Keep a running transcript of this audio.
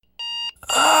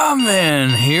Man,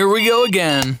 here we go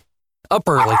again. Up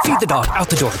early, feed the dog,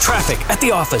 out the door, traffic, at the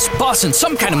office, boss in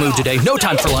some kind of mood today, no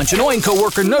time for lunch, annoying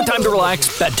coworker, no time to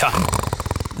relax, bedtime.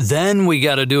 Then we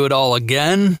gotta do it all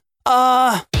again?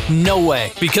 No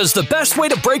way. Because the best way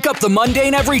to break up the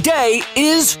mundane every day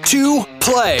is to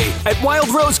play at Wild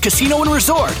Rose Casino and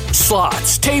Resort.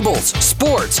 Slots, tables,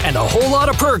 sports, and a whole lot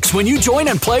of perks when you join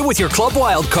and play with your Club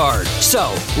Wild card.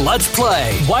 So, let's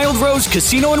play Wild Rose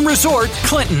Casino and Resort,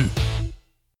 Clinton.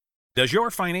 Does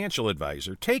your financial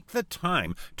advisor take the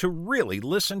time to really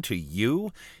listen to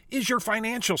you? Is your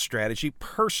financial strategy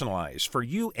personalized for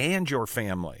you and your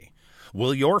family?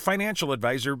 Will your financial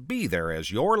advisor be there as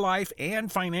your life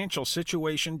and financial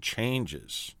situation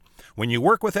changes? When you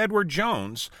work with Edward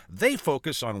Jones, they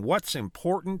focus on what's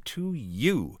important to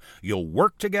you. You'll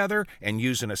work together and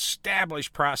use an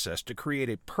established process to create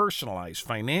a personalized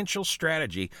financial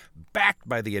strategy backed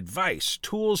by the advice,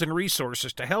 tools, and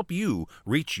resources to help you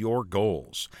reach your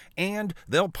goals. And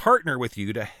they'll partner with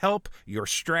you to help your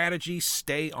strategy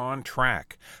stay on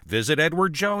track. Visit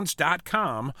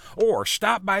edwardjones.com or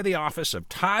stop by the office of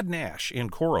Todd Nash in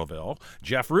Coralville,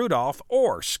 Jeff Rudolph,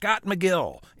 or Scott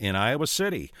McGill in Iowa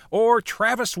City, or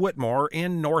Travis Whitmore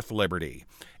in North Liberty.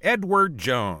 Edward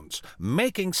Jones,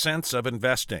 making sense of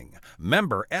investing.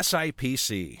 Member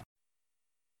SIPC.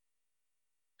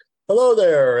 Hello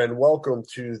there, and welcome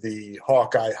to the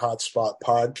Hawkeye Hotspot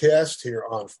podcast here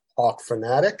on Hawk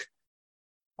Fanatic.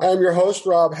 I am your host,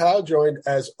 Rob Howe, joined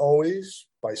as always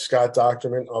by Scott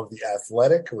Docterman of The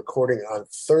Athletic, recording on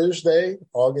Thursday,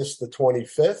 August the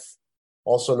 25th,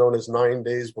 also known as 9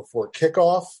 days before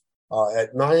kickoff,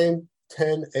 at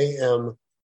 9:10 a.m.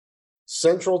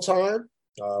 Central Time.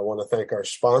 I want to thank our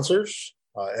sponsors,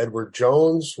 Edward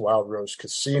Jones, Wild Rose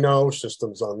Casino,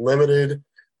 Systems Unlimited,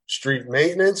 Street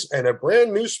Maintenance, and a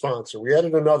brand new sponsor. We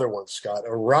added another one, Scott,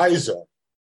 Ariza,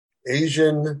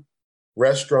 Asian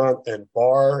restaurant and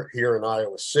bar here in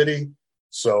Iowa City.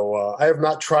 So I have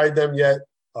not tried them yet.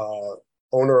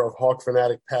 Owner of Hawk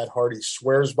Fanatic, Pat Hardy,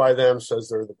 swears by them, says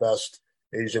they're the best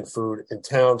Asian food in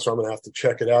town. So I'm going to have to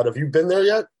check it out. Have you been there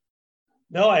yet?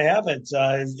 No, I haven't.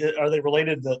 Are they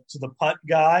related to the putt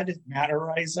god, Matt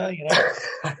Ariza? You know,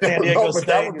 San Diego State, but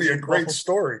that would be a great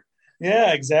story.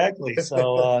 Yeah, exactly.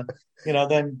 So,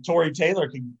 then Tory Taylor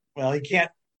he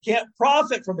can't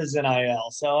profit from his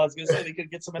NIL. So I was going to say he could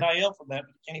get some NIL from that,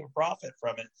 but he can't even profit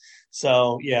from it.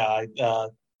 So, I'm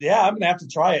going to have to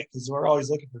try it because we're always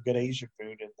looking for good Asian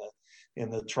food in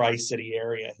the Tri-City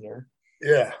area here.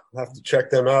 Yeah, I'll have to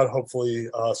check them out. Hopefully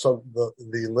some of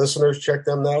the listeners check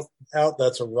them out.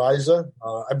 That's Ariza.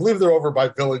 I believe they're over by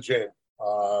Village Inn,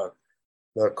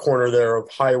 the corner there of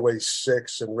Highway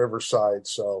 6 and Riverside.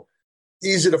 So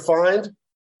easy to find.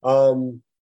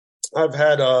 I've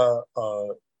had a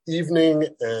evening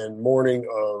and morning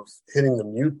of hitting the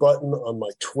mute button on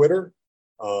my Twitter,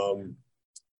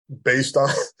 based on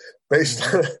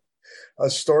a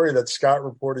story that Scott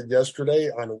reported yesterday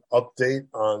on an update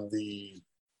on the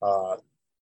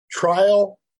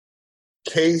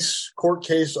court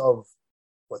case of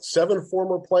 7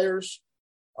 former players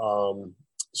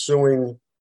suing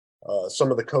some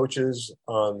of the coaches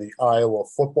on the Iowa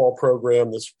football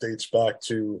program. This dates back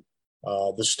to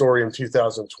the story in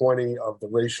 2020 of the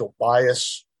racial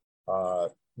bias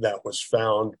that was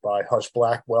found by Hush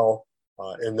Blackwell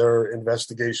in their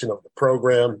investigation of the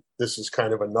program. This is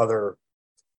kind of another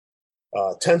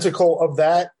tentacle of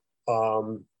that.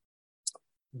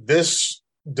 This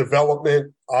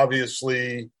development,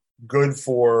 obviously good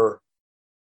for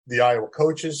the Iowa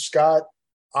coaches, Scott.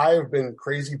 I've been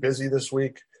crazy busy this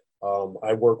week.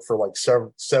 I work for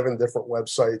seven different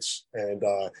websites, and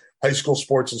high school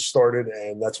sports has started,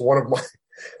 and that's one of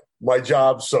my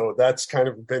jobs. So that's kind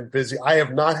of been busy. I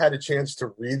have not had a chance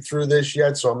to read through this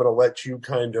yet, so I'm going to let you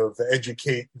kind of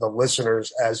educate the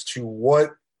listeners as to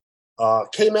what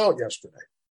came out yesterday.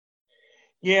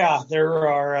 Yeah,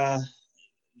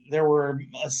 there were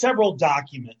several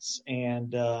documents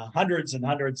and hundreds and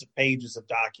hundreds of pages of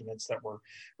documents that were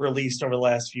released over the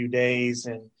last few days,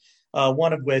 and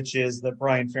one of which is that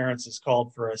Brian Ferentz has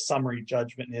called for a summary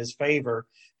judgment in his favor,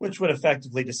 which would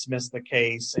effectively dismiss the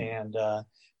case and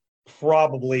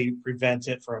probably prevent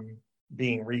it from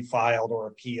being refiled or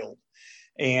appealed.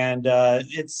 And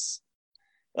it's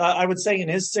I would say in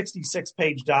his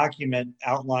 66-page document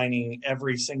outlining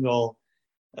every single,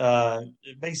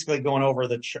 basically going over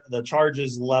the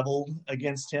charges leveled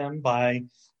against him by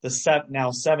the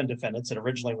now 7 defendants, and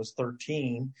originally was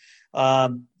 13,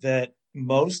 that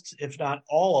most, if not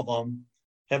all of them,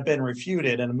 have been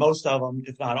refuted, and most of them,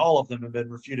 if not all of them, have been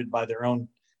refuted by their own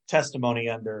testimony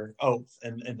under oath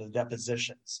and the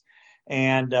depositions.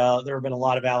 And there have been a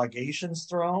lot of allegations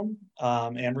thrown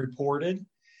and reported,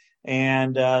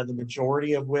 and the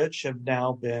majority of which have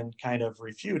now been kind of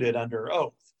refuted under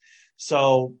oath.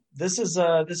 So this is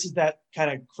that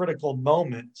kind of critical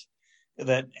moment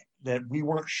that we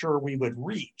weren't sure we would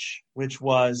reach, which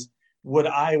was, would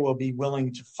Iowa be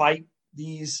willing to fight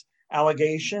these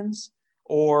allegations,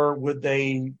 or would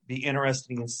they be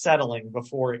interested in settling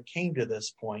before it came to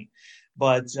this point?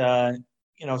 But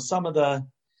some of the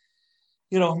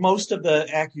most of the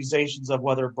accusations of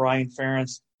whether Brian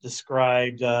Ferentz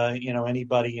described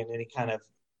anybody in any kind of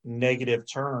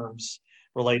negative terms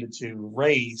related to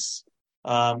race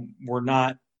were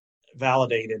not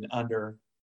validated under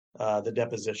the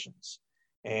depositions,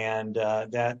 and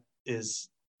that is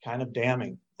kind of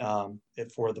damning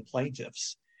for the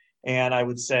plaintiffs. And I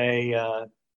would say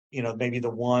maybe the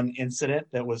one incident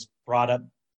that was brought up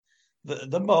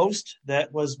the most,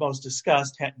 that was most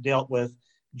discussed, dealt with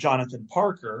Jonathan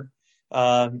Parker,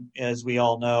 as we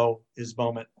all know, his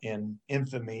moment in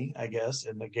infamy, I guess,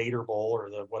 in the Gator Bowl, or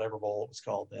the whatever bowl it was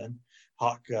called then,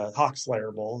 Hawk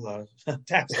Slayer Bowl,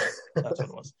 tax bowl, that's what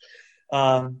it was.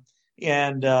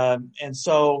 And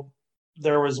so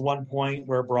there was one point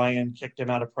where Brian kicked him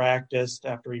out of practice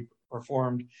after he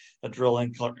performed a drill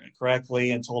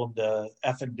incorrectly and told him to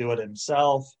effing do it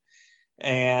himself.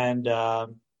 And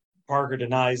Parker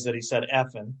denies that he said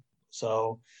effing.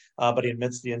 So, but he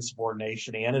admits the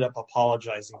insubordination. He ended up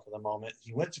apologizing for the moment.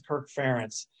 He went to Kirk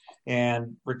Ferentz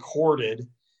and recorded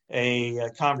a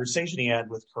conversation he had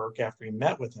with Kirk after he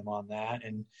met with him on that.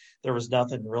 And there was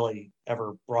nothing really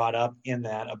ever brought up in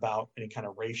that about any kind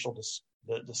of racial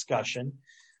discussion.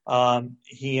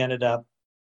 He ended up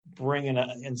bringing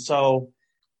and so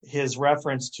his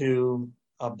reference to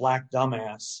a black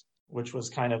dumbass, which was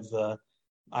kind of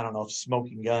I don't know if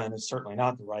smoking gun is certainly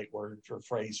not the right word or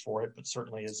phrase for it, but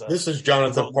certainly is. This is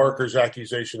Jonathan Parker's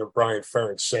accusation of Brian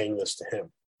Ferentz saying this to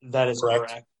him. That is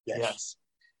correct. Yes.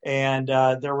 And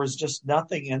there was just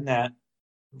nothing in that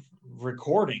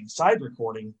side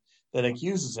recording, that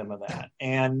accuses him of that.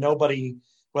 And nobody,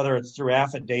 whether it's through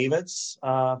affidavits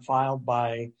filed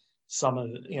by some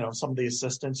of the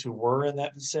assistants who were in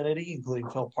that vicinity, including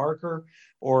Phil Parker,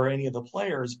 or any of the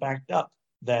players, backed up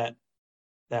that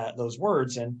those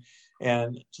words, and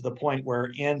to the point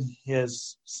where in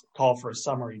his call for a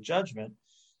summary judgment,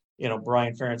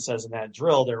 Brian Ferentz says in that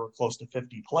drill there were close to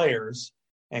 50 players,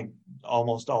 and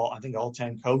almost all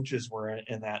 10 coaches were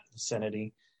in that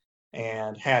vicinity.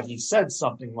 And had he said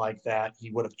something like that,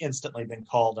 he would have instantly been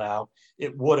called out.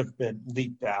 It would have been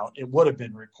leaked out. It would have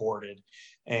been recorded,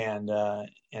 and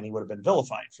he would have been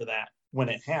vilified for that when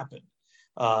it happened.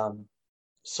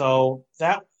 So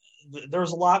that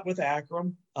there's a lot with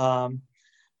Akron,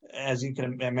 as you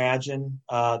can imagine,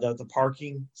 the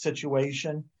parking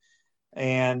situation,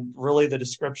 and really the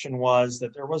description was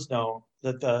that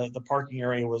the parking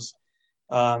area was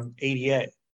ADA.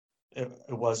 It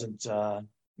wasn't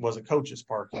coaches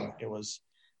parking. It was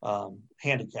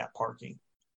handicap parking,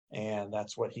 and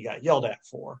that's what he got yelled at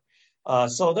for.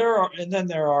 So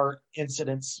there are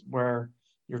incidents where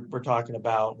we're talking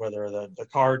about whether the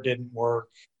car didn't work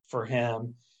for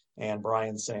him, and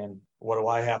Brian saying, "What do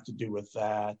I have to do with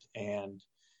that?" And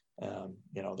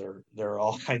there are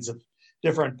all kinds of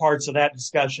different parts of that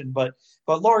discussion, but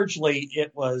largely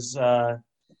it was there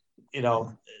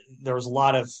was a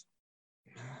lot of,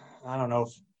 I don't know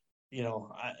if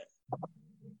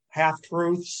half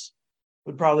truths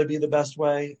would probably be the best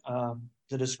way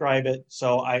to describe it.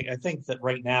 So I think that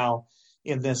right now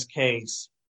in this case,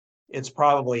 it's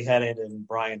probably headed in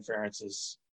Brian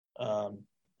Ferentz's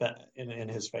in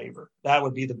his favor. That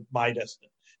would be my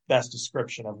best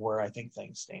description of where I think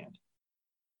things stand.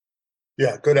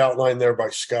 Yeah, good outline there by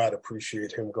Scott.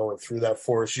 Appreciate him going through that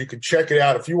for us. You can check it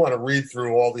out if you want to read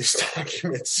through all these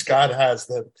documents. Scott has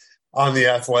them on The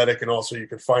Athletic, and also you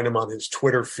can find him on his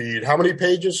Twitter feed. How many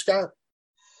pages, Scott?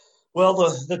 Well,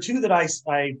 the two that I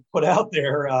put out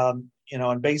there,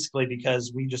 and basically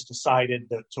because we just decided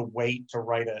to wait to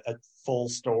write a full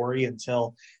story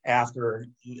until after,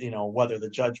 whether the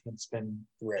judgment's been,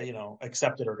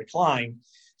 accepted or declined.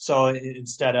 So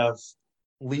instead of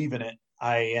leaving it,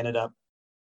 I ended up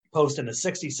posting a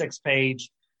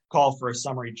 66-page call for a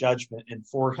summary judgment and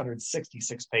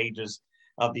 466 pages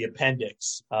of the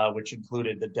appendix, which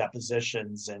included the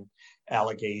depositions and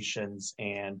allegations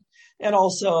and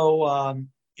also,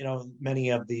 many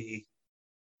of the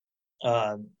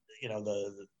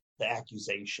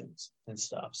accusations and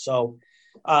stuff. So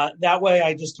that way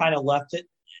I just kind of left it,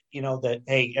 that,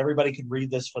 hey, everybody can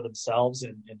read this for themselves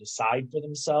and decide for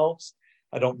themselves.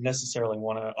 I don't necessarily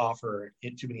want to offer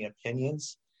too many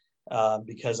opinions.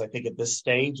 because I think at this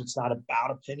stage, it's not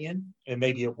about opinion, and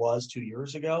maybe it was 2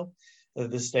 years ago.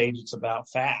 At this stage, it's about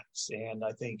facts. And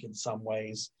I think in some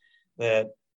ways that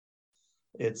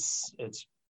it's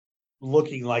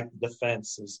looking like the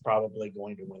defense is probably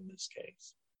going to win this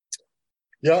case.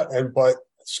 Yeah, but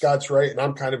Scott's right, and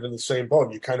I'm kind of in the same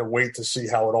boat. You kind of wait to see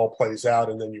how it all plays out,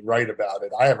 and then you write about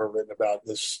it. I haven't written about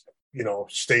this,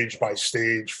 stage by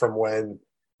stage from when,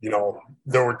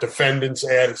 there were defendants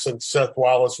added since Seth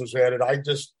Wallace was added. I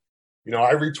just,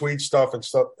 I retweet stuff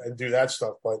and do that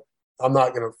stuff, but I'm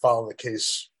not going to follow the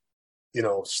case,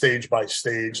 stage by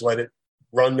stage, let it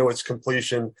run to its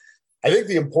completion. I think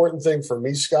the important thing for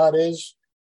me, Scott, is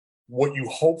what you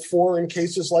hope for in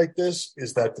cases like this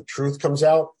is that the truth comes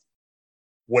out,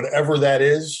 whatever that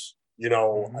is. I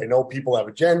know people have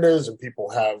agendas and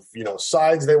people have,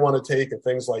 sides they want to take and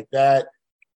things like that.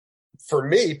 For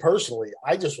me personally,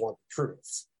 I just want the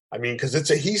truth. I mean, because it's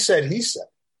a he said.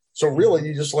 So really,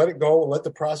 you just let it go, let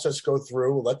the process go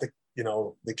through, let the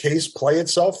case play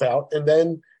itself out, and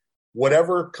then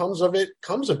whatever comes of it,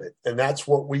 comes of it. And that's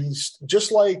what we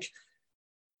just like.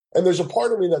 And there's a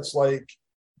part of me that's like,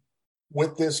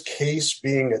 with this case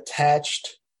being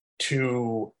attached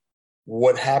to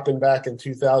what happened back in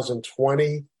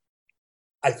 2020,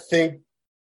 I think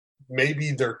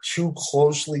maybe they're too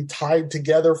closely tied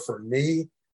together for me,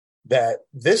 that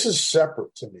this is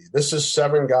separate to me. This is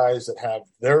 7 guys that have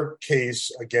their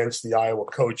case against the Iowa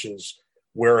coaches,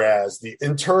 whereas the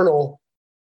internal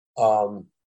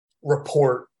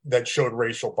report that showed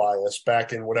racial bias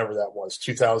back in whatever that was,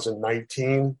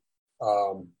 2019,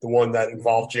 the one that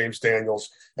involved James Daniels,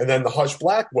 and then the Hush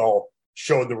Blackwell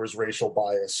showed there was racial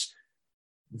bias.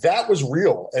 That was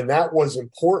real, and that was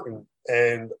important.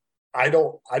 And I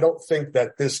don't think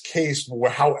that this case,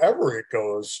 however it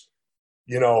goes,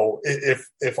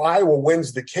 if Iowa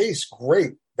wins the case,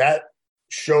 great. That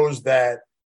shows that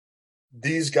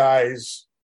these guys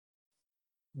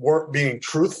weren't being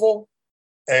truthful.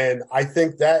 And I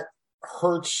think that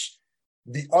hurts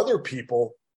the other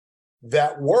people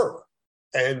that were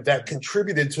and that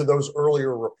contributed to those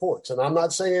earlier reports. And I'm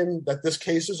not saying that this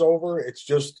case is over. It's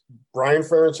just Brian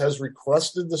Ferentz has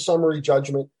requested the summary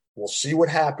judgment. We'll see what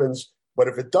happens. But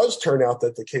if it does turn out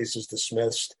that the case is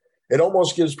dismissed, it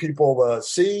almost gives people the,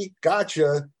 see,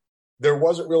 gotcha, there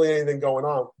wasn't really anything going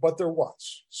on, but there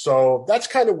was. So that's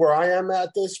kind of where I am at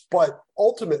this. But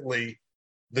ultimately,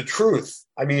 the truth,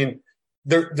 I mean,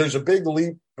 there's a big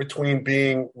leap between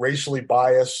being racially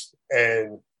biased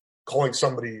and calling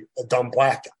somebody a dumb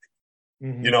black guy.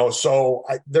 Mm-hmm. So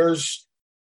there's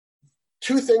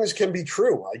 2 things can be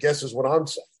true, I guess, is what I'm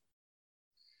saying.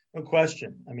 No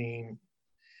question. I mean,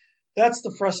 that's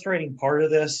the frustrating part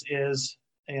of this is,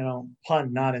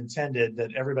 pun not intended,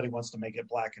 that everybody wants to make it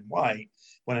black and white,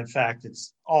 when in fact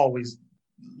it's always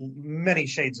many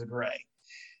shades of gray.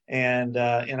 And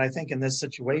I think in this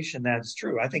situation, that's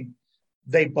true. I think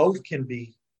they both can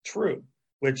be true,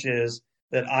 which is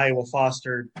that Iowa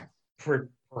fostered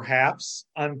perhaps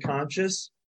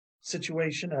unconscious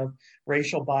situation of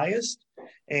racial bias.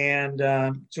 And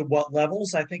to what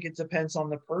levels, I think it depends on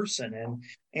the person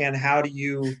and how do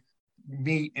you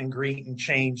meet and greet and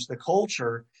change the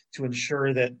culture to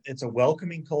ensure that it's a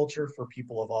welcoming culture for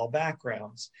people of all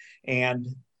backgrounds, and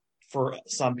for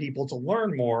some people to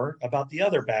learn more about the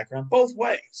other background, both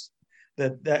ways.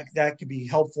 That could be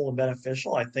helpful and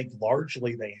beneficial. I think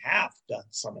largely they have done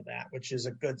some of that, which is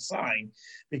a good sign,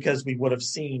 because we would have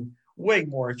seen way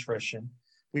more attrition.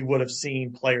 We would have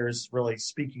seen players really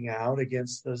speaking out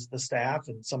against the staff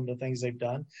and some of the things they've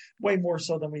done, way more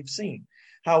so than we've seen.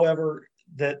 However,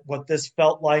 that what this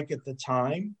felt like at the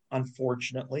time,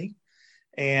 unfortunately,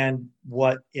 and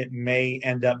what it may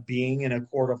end up being in a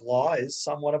court of law is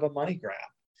somewhat of a money grab.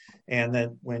 And that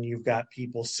when you've got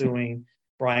people suing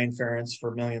Brian Ferentz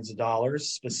for millions of dollars,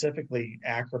 specifically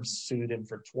Akram sued him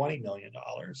for $20 million,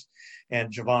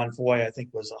 and Javon Foy, I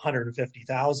think, was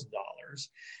 $150,000.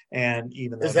 And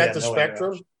even though is that the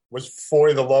spectrum? Was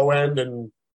Foy the low end and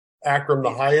Akram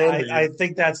the high end? I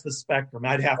think that's the spectrum.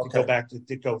 I'd have to go back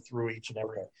to go through each and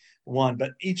every one,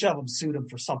 but each of them sued him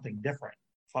for something different,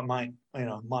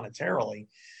 monetarily.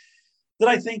 That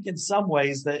I think in some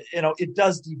ways that it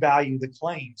does devalue the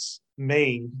claims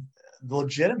made, the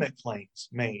legitimate claims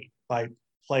made by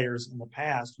players in the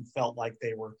past who felt like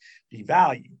they were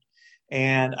devalued.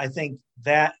 And I think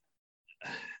that,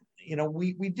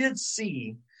 we did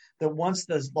see that once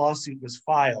this lawsuit was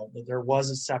filed, that there was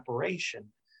a separation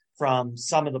from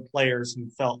some of the players who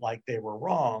felt like they were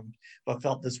wrong, but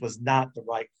felt this was not the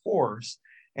right course,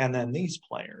 and then these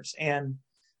players. And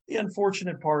the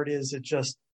unfortunate part is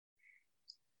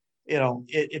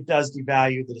it does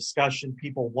devalue the discussion.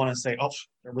 People want to say, oh,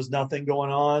 there was nothing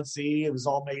going on. See, it was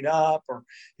all made up or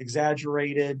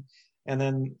exaggerated. And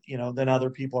then, then other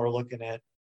people are looking at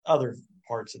other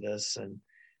parts of this and,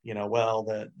 well,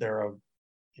 that they're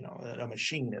a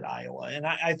machine at Iowa. And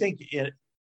I think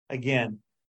again,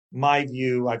 my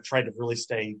view, I've tried to really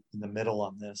stay in the middle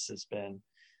on this, has been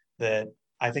that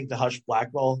I think the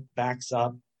Husch-Blackwell backs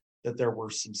up that there were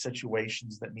some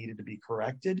situations that needed to be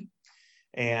corrected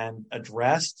and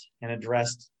addressed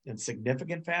in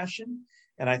significant fashion.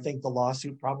 And I think the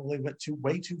lawsuit probably went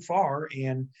way too far.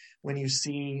 And when you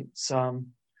see some,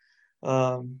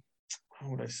 how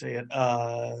would I say it?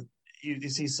 You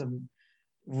see some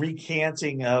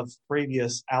recanting of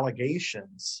previous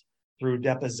allegations through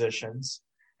depositions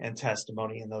and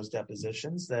testimony in those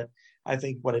depositions, that I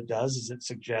think what it does is it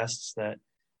suggests that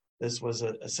this was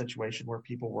a situation where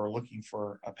people were looking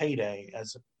for a payday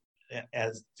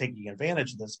as taking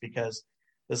advantage of this, because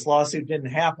this lawsuit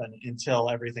didn't happen until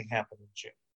everything happened in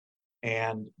June.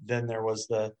 And then there was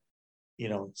the,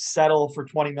 settle for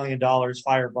 $20 million,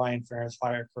 fire Brian Ferentz,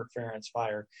 fire Kirk Ferentz,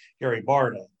 fire Gary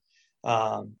Barta.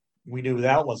 We knew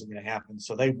that wasn't going to happen.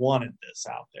 So they wanted this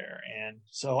out there. And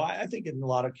so I think in a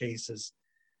lot of cases,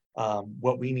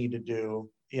 what we need to do,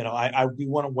 we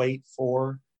want to wait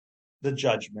for the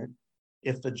judgment.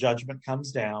 If the judgment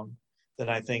comes down, then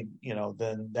I think,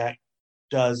 then that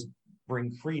does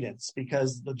bring credence,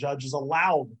 because the judges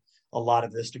allowed a lot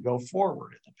of this to go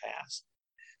forward in the past.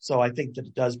 So I think that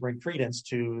it does bring credence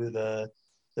to the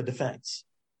defense.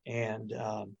 And,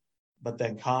 but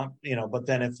then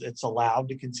if it's allowed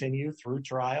to continue through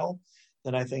trial,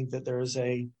 then I think that there's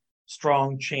a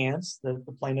strong chance that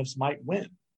the plaintiffs might win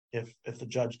if the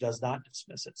judge does not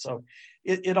dismiss it. So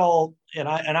it all, and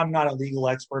I'm not a legal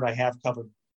expert. I have covered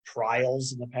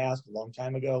trials in the past a long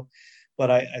time ago, but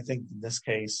I think in this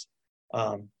case,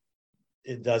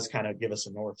 it does kind of give us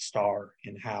a North Star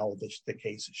in how the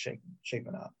case is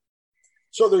shaping up.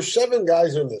 So there's 7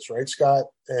 guys in this, right, Scott?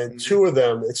 And 2 of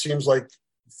them, it seems like,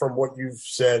 from what you've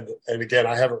said, and again,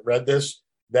 I haven't read this,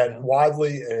 that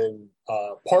Wadley and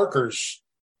Parker's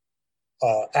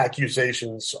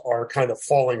accusations are kind of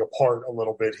falling apart a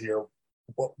little bit here.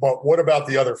 But what about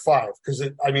the other 5? Because,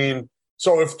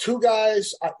 so if 2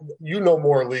 guys,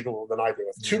 more legal than I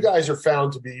do, if 2 guys are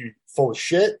found to be full of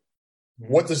shit,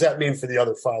 what does that mean for the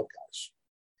other 5 guys?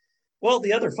 Well,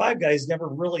 the other 5 guys never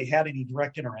really had any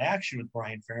direct interaction with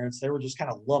Brian Ferentz. They were just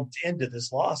kind of lumped into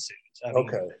this lawsuit.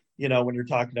 Okay. When you're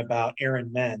talking about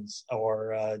Aaron Menz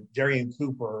or Darian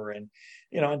Cooper and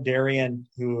Darian,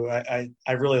 who I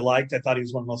really liked. I thought he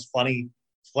was one of the most funny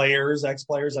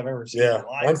ex-players I've ever seen. Yeah,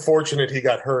 unfortunate he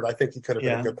got hurt. I think he could have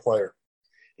been a good player.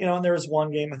 And there was one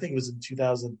game, I think it was in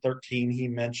 2013, he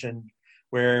mentioned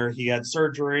where he had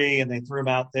surgery and they threw him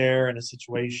out there in a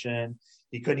situation.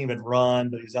 He couldn't even run,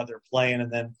 but he was out there playing.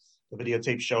 And then the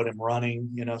videotape showed him running,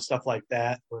 stuff like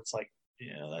that, where it's like,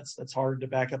 that's hard to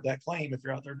back up that claim if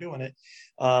you're out there doing it.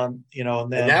 And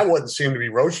that wouldn't seem to be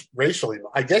racially,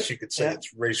 I guess you could say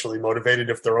it's racially motivated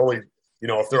if they're only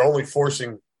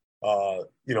forcing,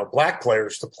 black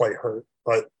players to play hurt,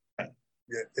 but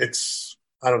it's,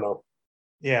 I don't know.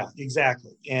 Yeah,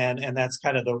 exactly. And that's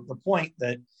kind of the point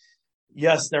that,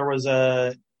 yes, there was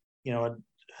a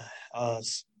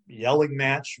yelling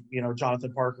match,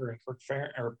 Jonathan Parker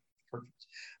and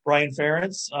Brian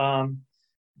Ferentz.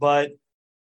 But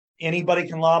anybody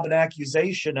can lob an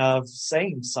accusation of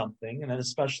saying something, and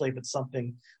especially if it's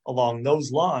something along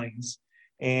those lines,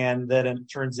 and then it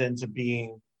turns into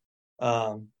being,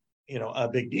 a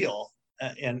big deal.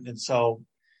 And so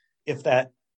if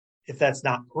that's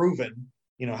not proven,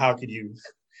 how could you,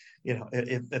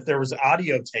 if there was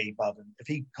audio tape of him, if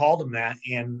he called him that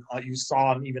and you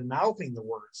saw him even mouthing the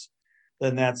words,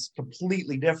 then that's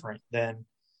completely different than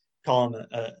calling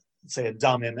a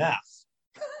dumb MF,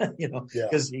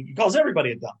 because he calls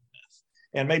everybody a dumb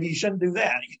MF, and maybe you shouldn't do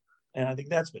that. And I think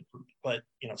that's been proven, but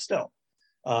still,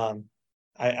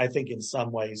 I think in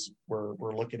some ways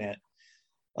we're looking at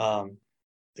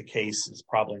the case is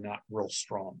probably not real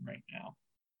strong right now.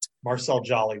 Marcel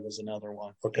Jolly was another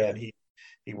one. Okay. And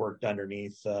he worked under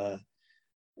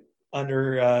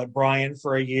Brian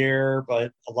for a year,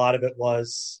 but a lot of it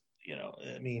was,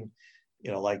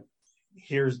 like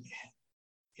here's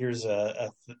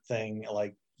a thing,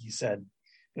 like he said,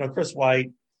 Chris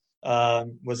White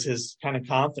was his kind of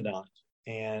confidant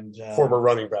and former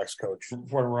running backs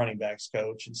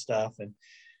coach and stuff. And,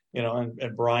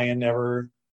 and Brian never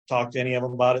talked to any of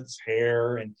them about his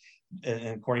hair. And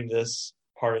according to this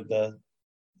part of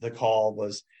the call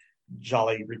was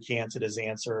Jolly recanted his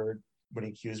answer when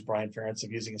he accused Brian Ferentz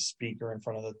of using a speaker in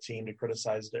front of the team to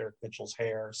criticize Derek Mitchell's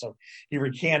hair. So he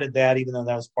recanted that, even though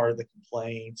that was part of the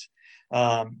complaint.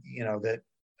 That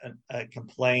a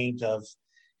complaint of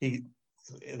he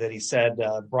said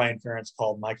Brian Ferentz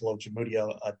called Michael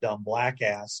Ojemudia a dumb black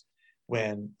ass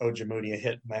when Ojemudia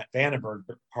hit Matt Vandenberg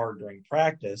hard during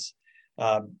practice.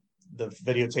 The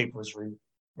videotape was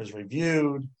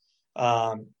reviewed.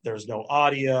 There was no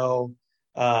audio.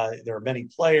 There were many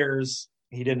players.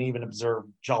 He didn't even observe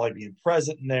Jolly being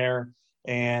present in there,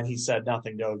 and he said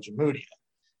nothing to Ojemudia.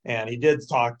 And he did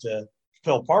talk to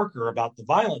Phil Parker about the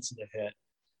violence of the hit,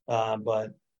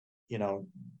 but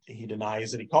he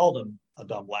denies that he called him a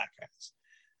dumb black ass.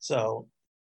 So,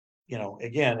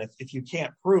 again, if you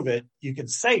can't prove it, you can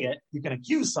say it, you can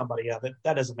accuse somebody of it.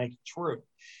 That doesn't make it true.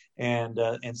 And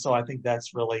so I think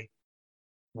that's really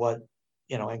what,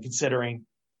 and considering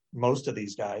most of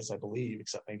these guys, I believe,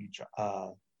 except maybe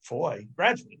Foy,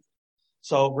 graduated.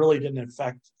 So it really didn't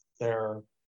affect their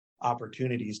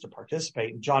opportunities to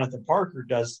participate. And Jonathan Parker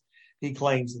he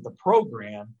claims that the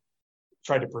program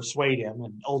tried to persuade him,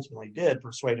 and ultimately did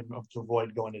persuade him to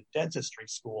avoid going to dentistry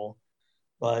school.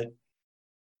 But,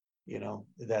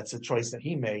 that's a choice that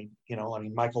he made.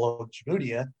 Michael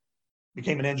Ojemudia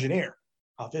became an engineer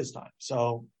off his time.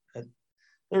 So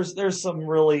there's some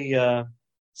really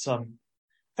some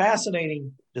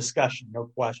fascinating discussion, no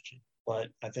question. But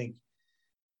I think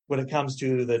when it comes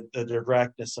to the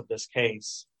directness of this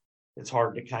case, it's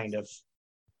hard to kind of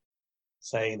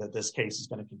say that this case is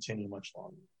going to continue much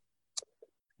longer.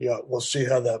 Yeah, we'll see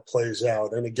how that plays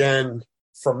out. And again,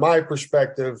 from my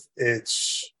perspective,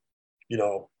 it's,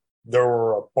 there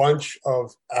were a bunch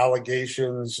of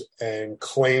allegations and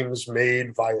claims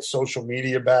made via social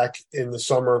media back in the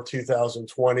summer of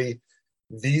 2020.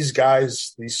 These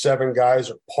 7 guys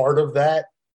are part of that.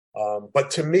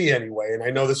 But to me anyway, and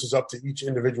I know this is up to each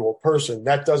individual person,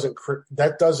 that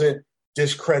doesn't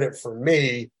discredit for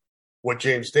me what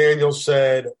James Daniels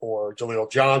said, or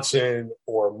Jaleel Johnson,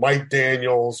 or Mike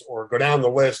Daniels, or go down the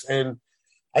list. And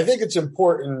I think it's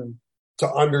important to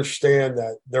understand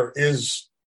that there is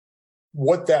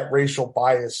what that racial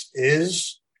bias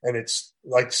is. And it's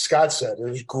like Scott said,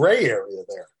 there's gray area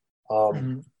there.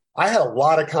 I had a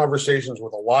lot of conversations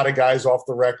with a lot of guys off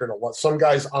the record, some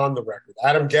guys on the record.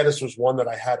 Adam Geddes was one that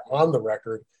I had on the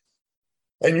record.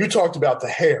 And you talked about the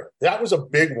hair. That was a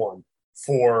big one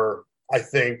for, I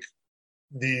think,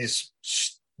 these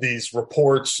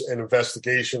reports and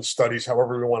investigation studies,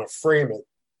 however we want to frame it.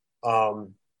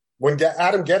 When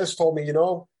Adam Geddes told me,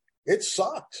 it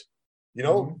sucked.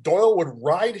 Doyle would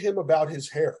ride him about his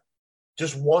hair,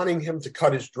 just wanting him to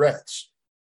cut his dreads.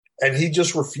 And he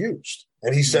just refused.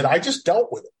 And he said, I just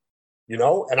dealt with it,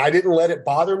 and I didn't let it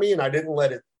bother me, and I didn't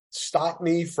let it stop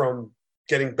me from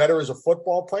getting better as a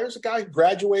football player. As a guy who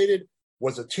graduated,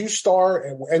 was a 2-star,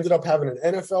 and ended up having an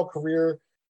NFL career.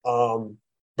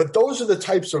 But those are the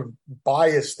types of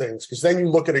bias things, because then you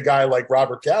look at a guy like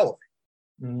Robert Gallery,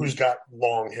 who's got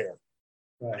long hair,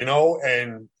 right,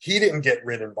 and he didn't get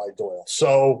ridden by Doyle.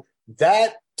 So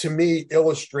that, to me,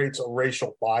 illustrates a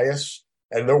racial bias.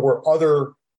 And there were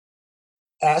other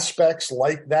aspects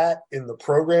like that in the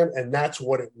program, and that's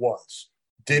what it was.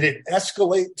 Did it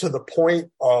escalate to the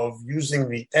point of using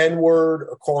the N-word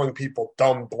or calling people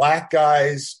dumb black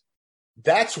guys?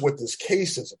 That's what this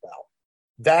case is about.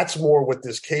 That's more what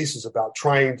this case is about,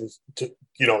 trying to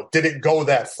did it go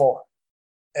that far?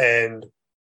 And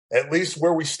at least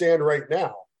where we stand right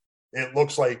now, it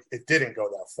looks like it didn't go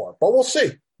that far. But we'll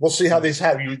see. We'll see how these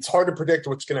happen. It's hard to predict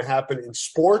what's going to happen in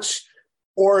sports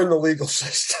or in the legal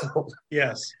system.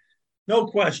 Yes, no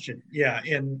question. Yeah,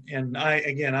 and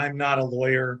I'm not a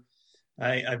lawyer.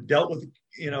 I've dealt with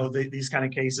these kind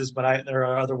of cases, but there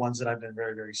are other ones that I've been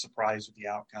very, very surprised with the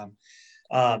outcome.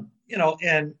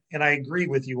 And I agree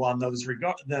with you on those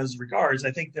regards.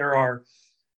 I think there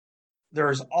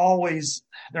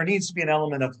needs to be an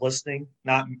element of listening,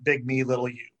 not big me, little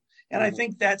you. And I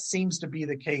think that seems to be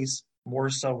the case more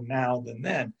so now than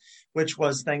then, which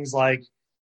was things like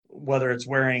whether it's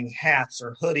wearing hats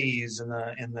or hoodies and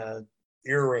the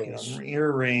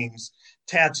earrings,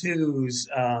 tattoos.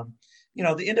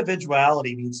 The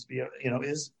individuality needs to be,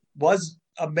 was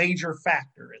a major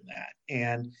factor in that.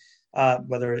 And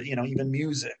whether, even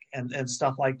music and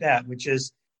stuff like that, which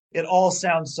is, it all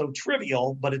sounds so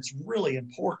trivial, but it's really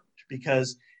important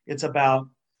because it's about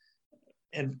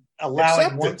allowing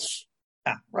acceptance.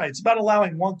 It's about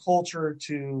allowing one culture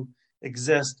to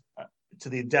exist to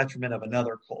the detriment of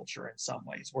another culture in some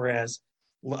ways, whereas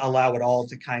allow it all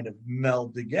to kind of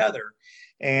meld together.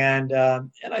 And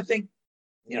I think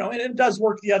and it does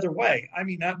work the other way. I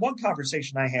mean, one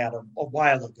conversation I had a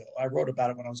while ago, I wrote about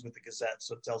it when I was with the Gazette,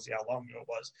 so it tells you how long ago it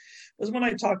was when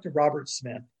I talked to Robert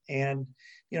Smith. And,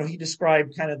 he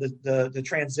described kind of the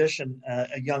transition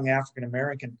a young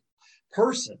African-American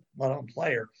person, let alone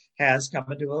player, has come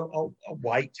into a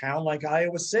white town like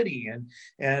Iowa City,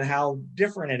 and how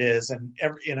different it is. And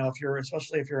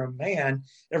especially if you're a man,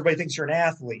 everybody thinks you're an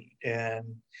athlete, and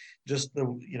just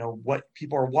what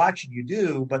people are watching you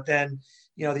do. But then,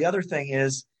 the other thing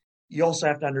is you also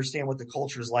have to understand what the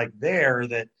culture is like there,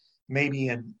 that maybe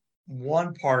in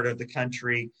one part of the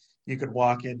country, you could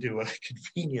walk into a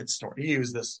convenience store. You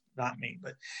use this, not me,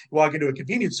 but you walk into a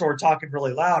convenience store talking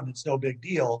really loud and it's no big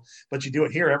deal. But you do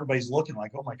it here, everybody's looking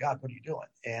like, oh my God, what are you doing?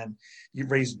 And you're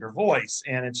raising your voice.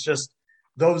 And it's just,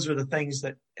 those are the things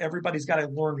that everybody's got to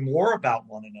learn more about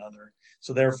one another.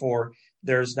 So therefore,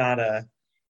 there's not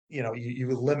you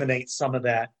eliminate some of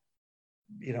that,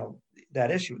 that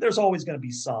issue. There's always going to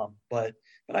be some, but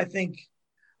I think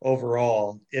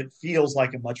overall it feels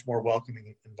like a much more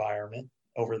welcoming environment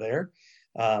over there.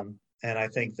 And I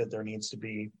think that there needs to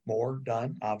be more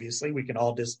done. Obviously, we can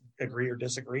all agree or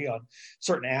disagree on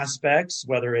certain aspects,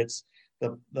 whether it's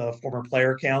the former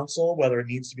player council, whether it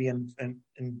needs to be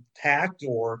intact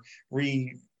or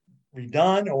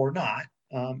redone or not.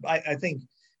 I think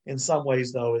in some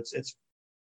ways, though,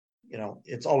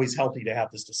 it's always healthy to have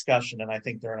this discussion. And I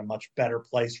think they're in a much better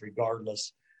place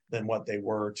regardless than what they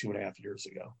were 2.5 years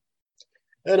ago.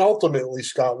 And ultimately,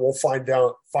 Scott, we'll find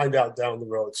out down the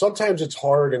road. Sometimes it's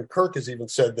hard, and Kirk has even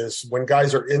said this, when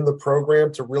guys are in the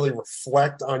program to really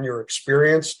reflect on your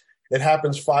experience. It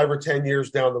happens 5 or 10 years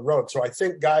down the road. So I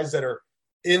think guys that are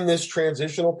in this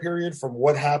transitional period from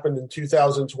what happened in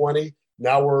 2020,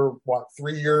 now we're,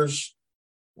 3 years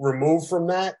removed from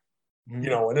that, in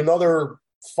another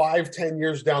 5-10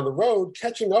 years down the road,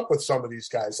 catching up with some of these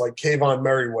guys like Kayvon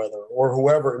Merriweather or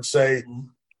whoever and say,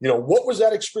 what was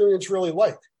that experience really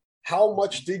like? How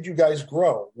much did you guys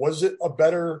grow? Was it a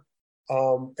better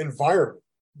environment?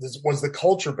 Was the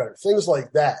culture better? Things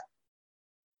like that.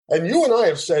 And you and I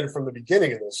have said from the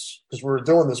beginning of this, because we were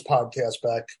doing this podcast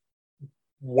back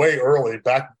way early,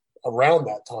 back around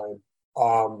that time,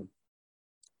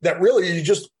 that really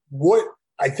what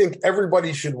I think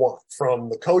everybody should want, from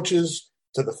the coaches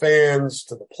to the fans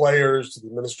to the players to the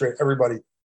administrator, everybody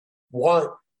want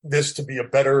this to be a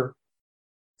better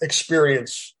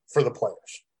experience for the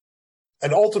players.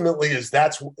 And ultimately if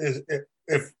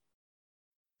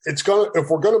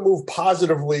we're going to move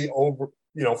positively over,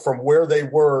 from where they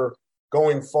were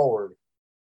going forward,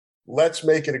 let's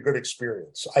make it a good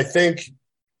experience. I think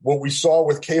what we saw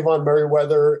with Kayvon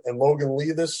Merriweather and Logan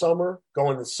Lee this summer,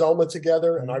 going to Selma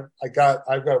together, and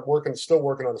still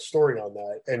working on a story on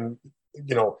that. And,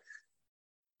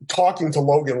 talking to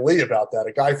Logan Lee about that,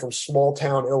 a guy from small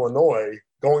town Illinois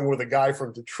going with a guy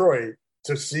from Detroit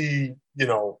to see,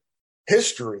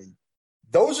 history.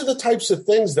 Those are the types of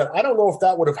things that I don't know if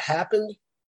that would have happened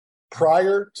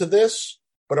prior to this,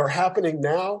 but are happening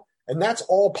now. And that's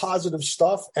all positive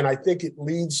stuff. And I think it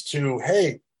leads to,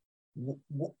 hey,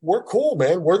 we're cool,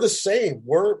 man. We're the same.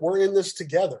 We're in this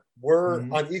together. We're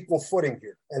on equal footing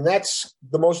here. And that's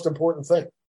the most important thing.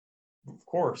 Of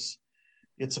course.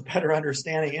 It's a better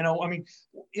understanding.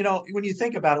 When you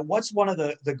think about it, what's one of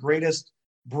the greatest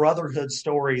brotherhood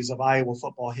stories of Iowa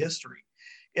football history?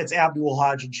 It's Abdul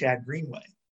Hodge and Chad Greenway,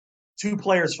 two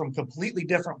players from completely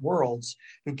different worlds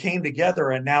who came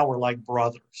together and now were like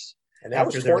brothers. And that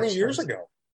was 20 years ago.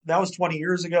 That was 20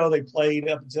 years ago. They played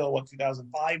up until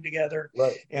 2005 together,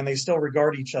 right? And they still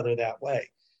regard each other that way.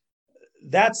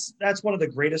 That's one of the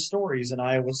greatest stories in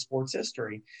Iowa sports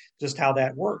history, just how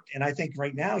that worked. And I think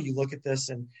right now you look at this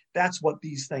and that's what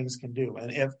these things can do.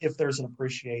 And if there's an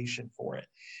appreciation for it.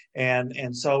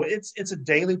 And so it's a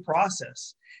daily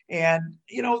process. And,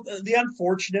 the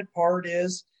unfortunate part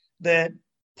is that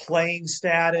playing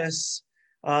status,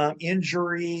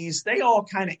 injuries, they all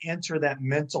kind of enter that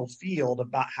mental field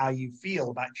about how you feel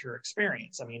about your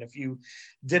experience. I mean, if you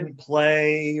didn't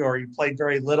play or you played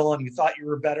very little and you thought you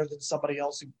were better than somebody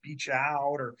else who beat you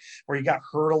out, or you got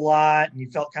hurt a lot and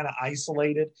you felt kind of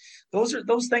isolated,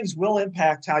 those things will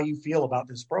impact how you feel about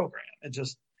this program. It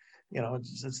just,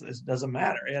 it doesn't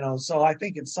matter, So I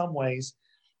think in some ways,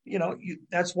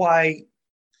 that's why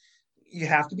you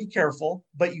have to be careful,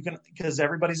 but you can, because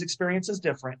everybody's experience is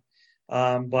different.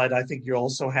 But I think you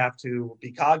also have to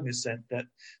be cognizant that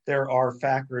there are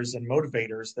factors and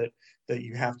motivators that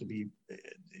you have to be,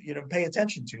 pay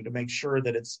attention to make sure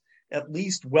that it's at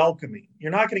least welcoming.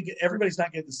 Everybody's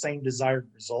not getting the same desired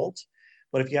result,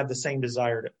 but if you have the same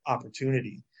desired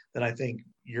opportunity, then I think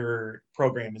your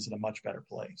program is in a much better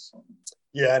place.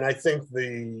 Yeah, and I think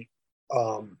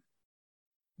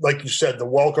like you said, the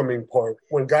welcoming part,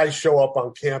 when guys show up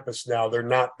on campus now, they're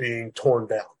not being torn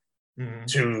down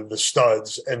to the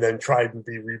studs and then tried and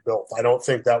be rebuilt. I don't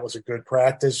think that was a good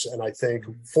practice. And I think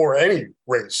for any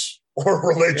race or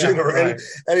religion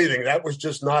anything, that was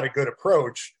just not a good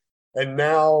approach. And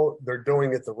now they're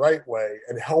doing it the right way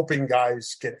and helping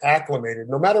guys get acclimated,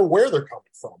 no matter where they're coming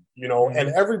from, and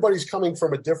everybody's coming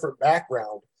from a different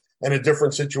background and a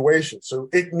different situation. So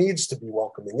it needs to be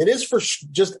welcoming. It is for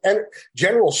just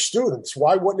general students.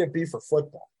 Why wouldn't it be for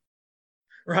football?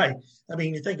 Right. I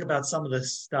mean, you think about some of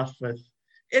this stuff with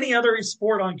any other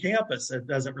sport on campus that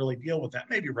doesn't really deal with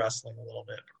that. Maybe wrestling a little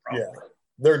bit. Probably. Yeah,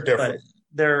 they're different. But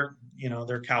they're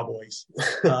cowboys.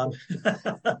 But,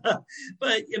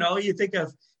 you think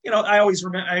of, I always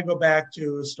remember, I go back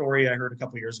to a story I heard a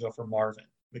couple of years ago from Marvin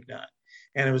McNutt.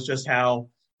 And it was just how,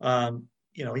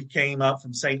 he came up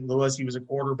from St. Louis. He was a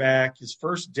quarterback. His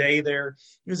first day there,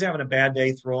 he was having a bad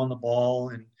day throwing the ball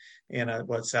and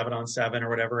 7-on-7 or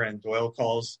whatever. And Doyle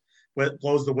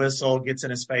blows the whistle, gets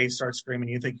in his face, starts screaming,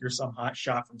 "You think you're some hot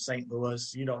shot from St.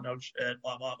 Louis? You don't know shit,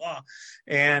 blah, blah, blah."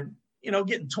 And,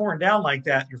 getting torn down like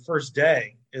that your first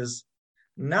day is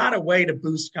not a way to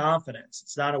boost confidence.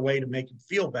 It's not a way to make him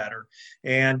feel better.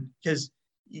 And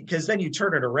because then you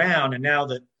turn it around, and now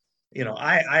that,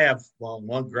 I have,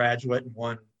 one graduate and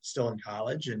one still in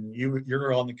college, and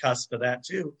you're on the cusp of that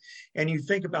too. And you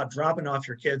think about dropping off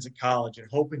your kids at college and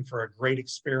hoping for a great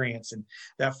experience. And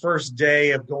that first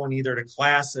day of going either to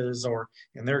classes or,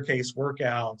 in their case,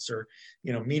 workouts, or,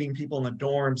 meeting people in the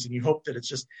dorms, and you hope that it's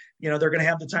just, they're going to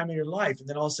have the time of your life. And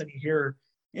then all of a sudden you hear,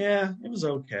 "Yeah, it was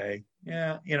okay.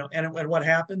 Yeah." And what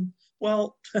happened?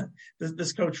 Well,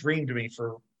 this coach reamed me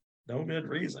for no good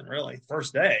reason, really.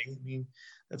 First day. I mean,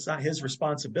 that's not his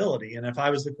responsibility. And if I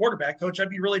was the quarterback coach, I'd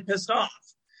be really pissed off,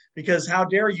 because how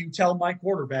dare you tell my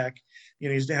quarterback,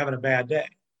 he's having a bad day,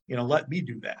 let me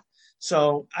do that.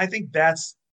 So I think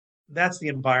that's the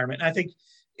environment. And I think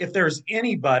if there's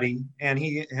anybody, and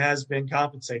he has been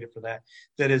compensated for that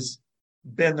has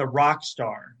been the rock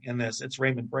star in this, it's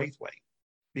Raymond Braithwaite,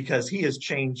 because he has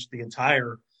changed the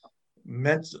entire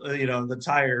the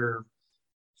entire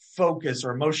focus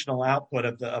or emotional output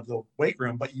of the weight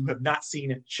room, but you have not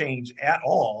seen it change at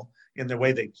all in the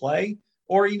way they play,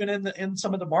 or even in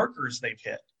some of the markers they've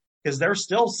hit, because they're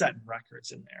still setting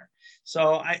records in there.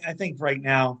 So I think right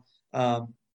now,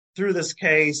 through this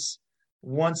case,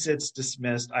 once it's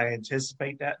dismissed, I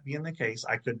anticipate that being the case.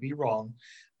 I could be wrong,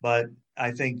 but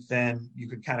I think then you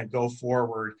could kind of go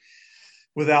forward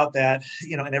without that,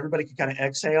 and everybody could kind of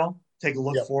exhale, take a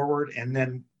look forward, and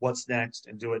then what's next,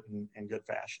 and do it in good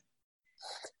fashion.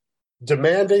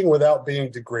 Demanding without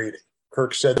being degrading.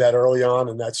 Kirk said that early on,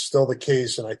 and that's still the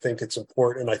case. And I think it's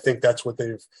important. And I think that's what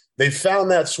they've found,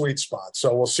 that sweet spot.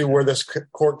 So we'll see where this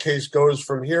court case goes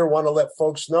from here. Want to let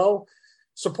folks know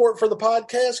support for the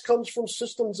podcast comes from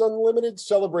Systems Unlimited,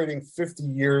 celebrating 50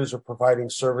 years of providing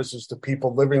services to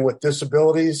people living with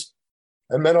disabilities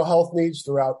and mental health needs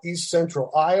throughout East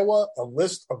Central Iowa. A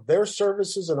list of their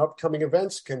services and upcoming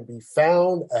events can be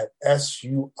found at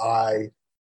sui.org.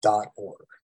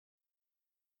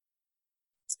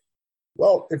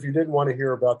 Well, if you didn't want to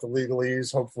hear about the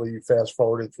legalese, hopefully you fast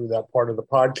forwarded through that part of the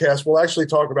podcast. We'll actually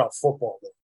talk about football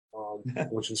now,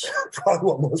 which is probably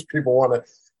what most people want to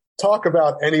talk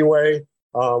about anyway.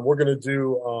 We're going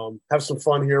to have some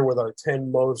fun here with our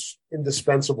 10 most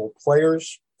indispensable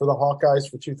players for the Hawkeyes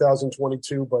for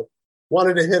 2022, but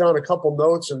wanted to hit on a couple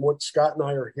notes and what Scott and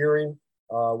I are hearing,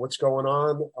 what's going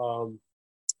on.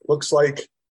 Looks like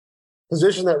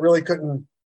position that really couldn't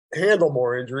handle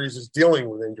more injuries is dealing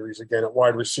with injuries again at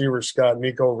wide receiver. Scott,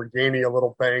 Nico Reganey a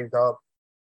little banged up.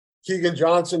 Keegan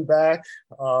Johnson back,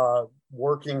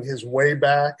 working his way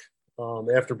back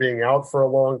after being out for a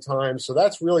long time. So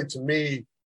that's really, to me,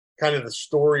 kind of the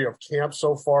story of camp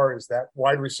so far, is that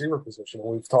wide receiver position.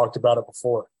 We've talked about it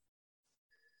before.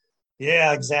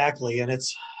 Yeah, exactly. And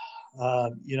it's,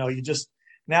 you just,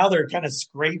 now they're kind of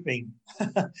scraping,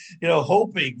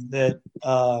 hoping that,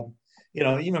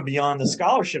 even beyond the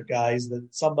scholarship guys, that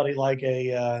somebody like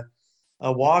a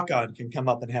walk-on can come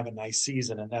up and have a nice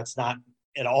season. And that's not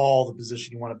at all the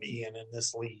position you want to be in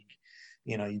this league.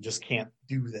 You just can't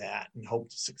do that and hope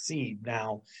to succeed.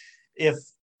 Now, if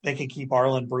they can keep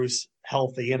Arlen Bruce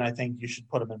healthy, and I think you should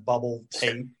put him in bubble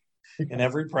tape in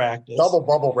every practice. Double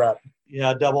bubble wrap.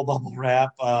 Yeah, double bubble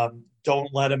wrap.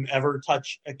 Don't let him ever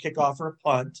touch a kickoff or a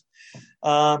punt.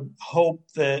 Hope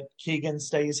that Keegan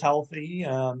stays healthy,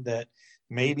 that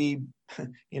maybe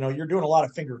you're doing a lot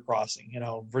of finger crossing.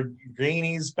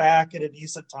 Vergani's back at a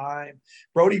decent time.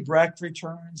 Brody Brecht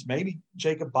returns. Maybe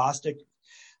Jacob Bostic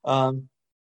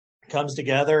comes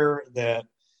together. That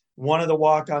one of the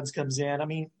walk-ons comes in. I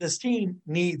mean, this team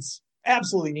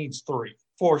absolutely needs 3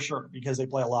 for sure because they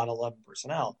play a lot of 11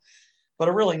 personnel, but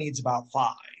it really needs about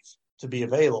 5 to be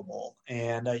available.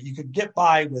 And you could get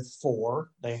by with 4.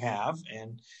 They have,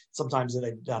 and sometimes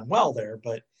they've done well there,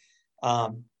 but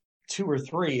 2 or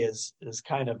 3 is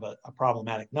kind of a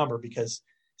problematic number because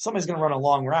somebody's going to run a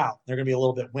long route. They're going to be a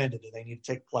little bit winded and they need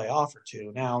to take a play off or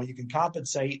 2. Now you can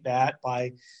compensate that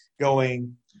by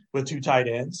going with 2 tight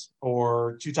ends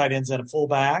or 2 tight ends and a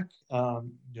fullback,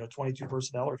 22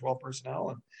 personnel or 12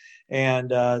 personnel. And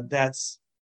that's,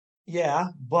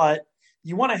 but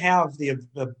you want to have the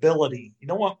ability. You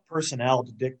don't want personnel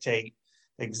to dictate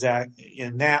in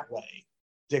that way,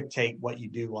 dictate what you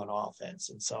do on offense.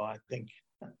 And so I think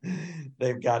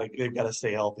they've got to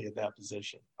stay healthy at that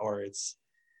position, or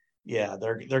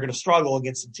they're going to struggle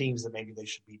against some teams that maybe they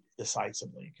should beat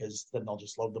decisively, because then they'll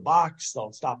just load the box,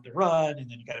 they'll stop the run, and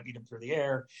then you got to beat them through the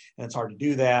air, and it's hard to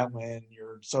do that when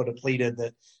you're so depleted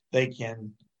that they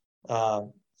can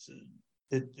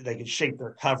shape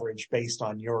their coverage based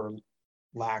on your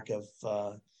lack of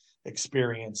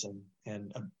experience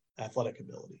and athletic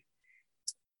ability.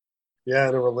 Yeah,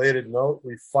 on a related note,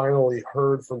 we finally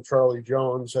heard from Charlie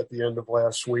Jones at the end of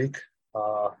last week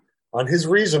on his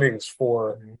reasons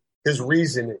for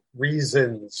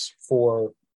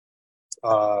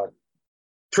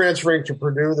transferring to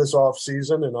Purdue this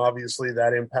offseason, and obviously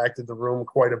that impacted the room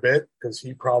quite a bit because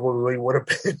he probably would have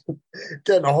been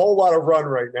getting a whole lot of run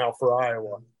right now for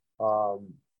Iowa.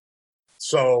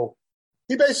 So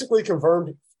he basically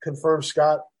confirmed,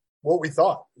 Scott, what we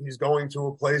thought. He's going to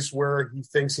a place where he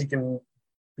thinks he can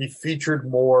be featured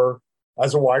more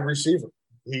as a wide receiver.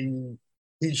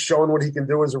 He's shown what he can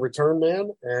do as a return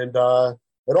man, and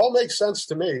it all makes sense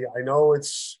to me. I know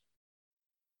it's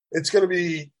going to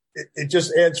be it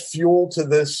just adds fuel to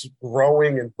this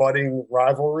growing and budding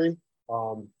rivalry.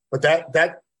 But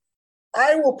that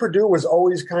Iowa Purdue was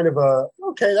always kind of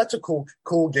that's a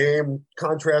cool game,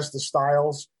 contrast the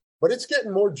styles, but it's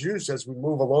getting more juice as we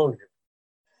move along here.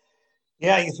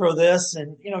 Yeah, you throw this,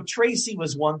 and Tracy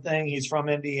was one thing. He's from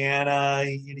Indiana.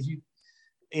 He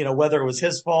whether it was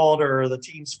his fault or the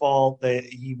team's fault, that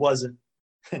he wasn't,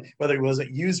 whether he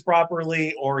wasn't used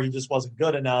properly or he just wasn't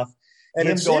good enough. And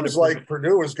it seems like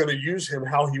Purdue is going to use him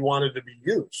how he wanted to be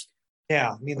used.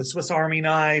 Yeah, I mean, the Swiss Army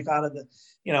knife out of the,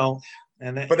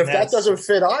 But if that doesn't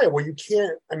fit Iowa, you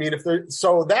can't. I mean,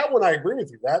 so that one, I agree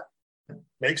with you. That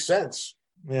makes sense.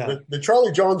 Yeah. The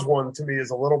Charlie Jones one to me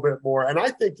is a little bit more, and I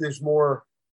think there's more,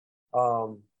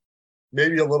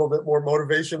 maybe a little bit more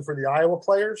motivation for the Iowa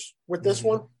players with this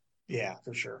one. Yeah,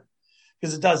 for sure.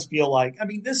 Because it does feel like,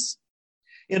 this,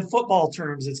 in football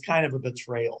terms, it's kind of a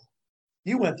betrayal.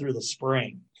 You went through the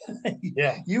spring.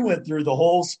 Yeah. You went through the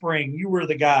whole spring. You were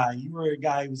the guy. You were a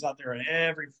guy who was out there in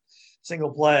every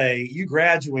single play. You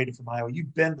graduated from Iowa.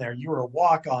 You've been there. You were a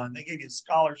walk-on. They gave you a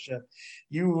scholarship.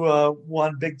 You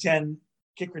won Big Ten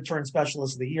kick return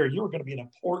specialist of the year. You were going to be an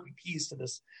important piece to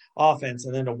this offense.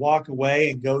 And then to walk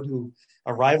away and go to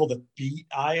a rival that beat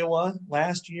Iowa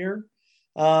last year.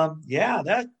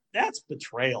 That's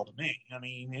betrayal to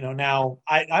me. Now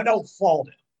I don't fault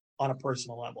him on a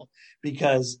personal level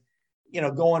because,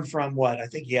 going from I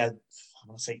think he had,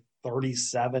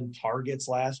 37 targets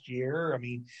last year.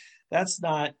 That's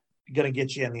not going to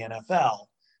get you in the NFL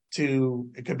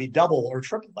it could be double or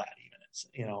triple that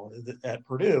even, at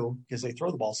Purdue because they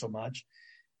throw the ball so much.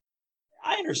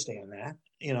 I understand that,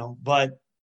 but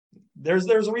there's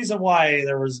a reason why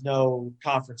there was no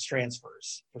conference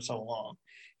transfers for so long.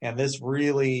 And this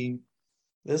really,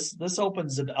 this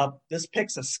opens it up. This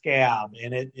picks a scab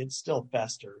and it still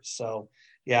festers. So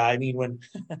yeah, when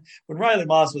Riley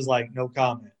Moss was like, no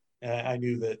comment, I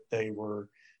knew that they were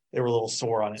a little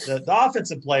sore on it. The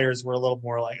offensive players were a little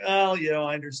more like, oh,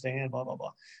 I understand, blah, blah,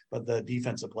 blah. But the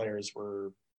defensive players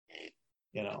were,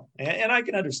 and I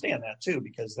can understand that too,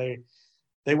 because they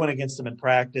went against them in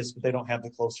practice, but they don't have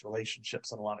the close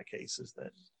relationships in a lot of cases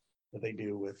that they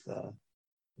do with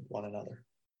one another.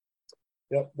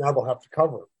 Yep. Now they'll have to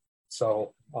cover it.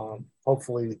 So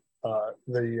hopefully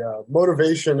the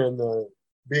motivation and the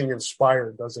being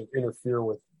inspired doesn't interfere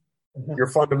with your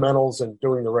fundamentals and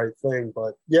doing the right thing.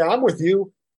 But yeah, I'm with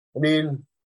you.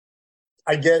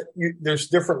 I get you. There's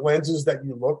different lenses that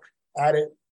you look at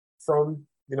it from,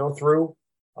 through,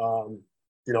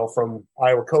 from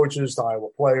Iowa coaches to Iowa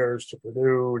players to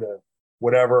Purdue to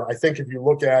whatever. I think if you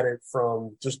look at it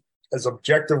from just as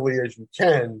objectively as you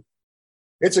can,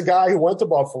 it's a guy who went to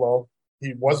Buffalo,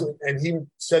 He wasn't, and he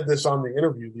said this on the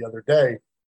interview the other day,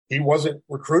 he wasn't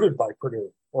recruited by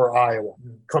Purdue or Iowa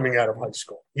coming out of high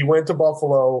school. He went to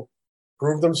Buffalo,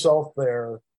 proved himself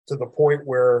there to the point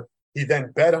where he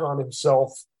then bet on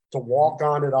himself to walk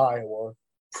on at Iowa,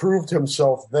 proved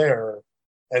himself there,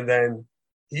 and then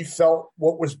he felt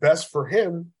what was best for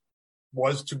him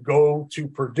was to go to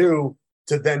Purdue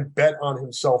to then bet on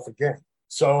himself again.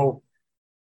 So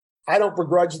I don't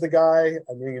begrudge the guy.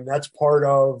 I mean, that's part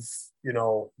of,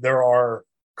 there are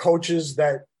coaches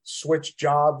that switch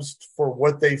jobs for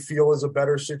what they feel is a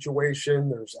better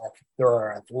situation. There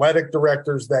are athletic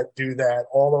directors that do that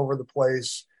all over the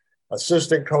place,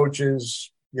 assistant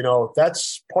coaches,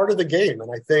 that's part of the game.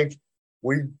 And I think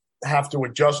we have to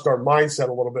adjust our mindset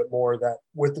a little bit more that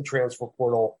with the transfer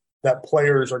portal, that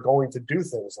players are going to do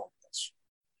things like this.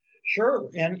 Sure.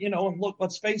 And, and look,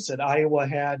 let's face it, Iowa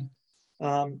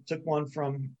took one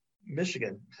from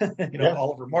Michigan,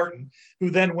 Oliver Martin, who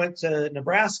then went to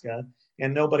Nebraska,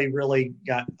 and nobody really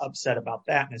got upset about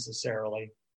that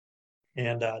necessarily.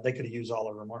 And they could have used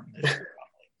Oliver Martin this year,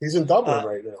 probably. He's in Dublin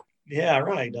right now. Yeah,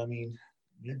 right. I mean,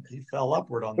 he fell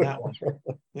upward on that one.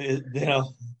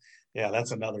 Yeah,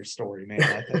 that's another story, man.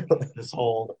 I think this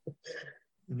whole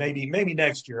maybe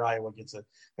next year Iowa gets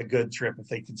a good trip if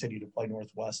they continue to play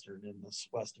Northwestern in this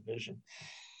West Division.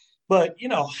 But,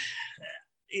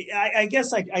 I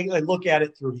guess I look at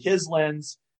it through his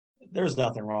lens. There's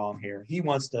nothing wrong here. He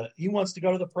wants to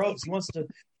go to the pros. He wants to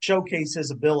showcase his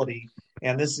ability,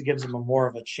 and this gives him more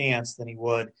of a chance than he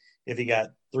would if he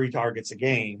got 3 targets a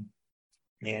game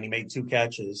and he made 2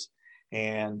 catches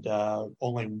and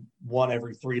only one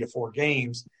every 3 to 4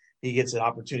 games. He gets an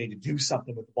opportunity to do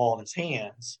something with the ball in his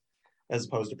hands, as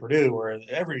opposed to Purdue, where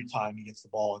every time he gets the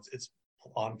ball, it's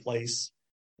on place.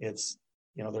 It's,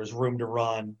 there's room to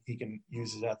run. He can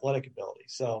use his athletic ability.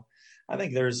 So I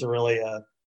think there's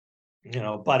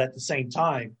but at the same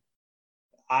time,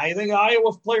 I think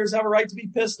Iowa players have a right to be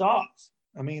pissed off.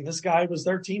 I mean, this guy was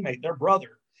their teammate, their brother.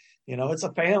 It's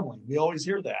a family. We always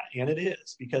hear that, and it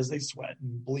is, because they sweat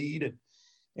and bleed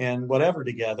and whatever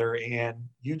together. And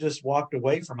you just walked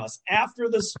away from us after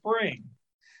the spring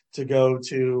to go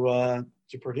to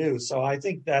Purdue. So I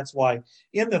think that's why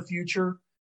in the future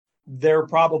there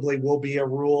probably will be a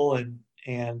rule,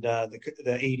 and the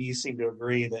ADs seem to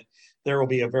agree that there will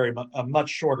be a much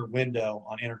shorter window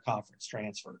on interconference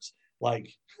transfers.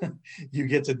 Like you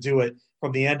get to do it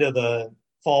from the end of the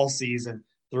fall season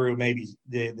through maybe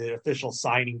the official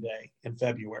signing day in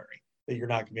February, that you're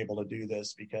not going to be able to do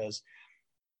this because,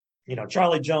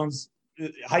 Charlie Jones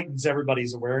heightens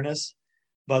everybody's awareness,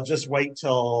 but just wait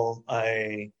till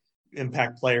a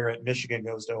impact player at Michigan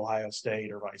goes to Ohio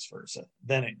State or vice versa.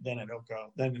 Then it'll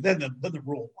go. Then the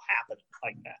rule will happen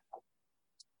like that.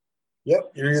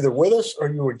 Yep, you're either with us or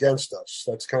you're against us.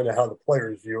 That's kind of how the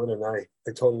players view it, and I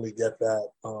totally get that.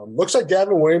 Looks like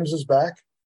Gavin Williams is back.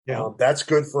 Yeah, that's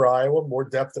good for Iowa. More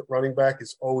depth at running back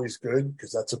is always good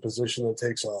because that's a position that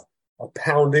takes a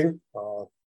pounding, a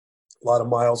lot of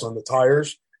miles on the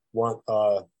tires. Want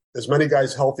as many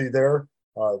guys healthy there.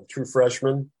 The true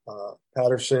freshmen,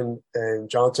 Patterson and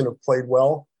Johnson have played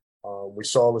well. We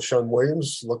saw LaShawn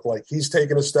Williams look like he's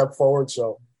taken a step forward.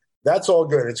 So that's all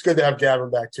good. It's good to have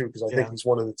Gavin back, too, because I think he's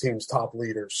one of the team's top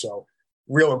leaders. So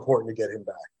real important to get him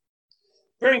back.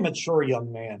 Very mature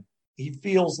young man. He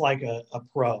feels like a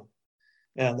pro.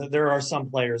 And there are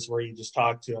some players where you just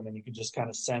talk to him and you can just kind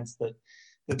of sense that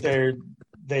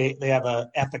they have a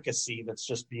efficacy that's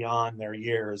just beyond their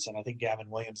years. And I think Gavin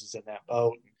Williams is in that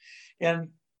boat. And,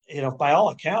 by all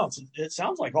accounts, it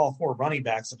sounds like all 4 running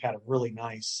backs have had a really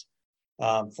nice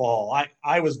fall.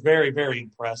 I was very, very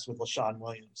impressed with LaShawn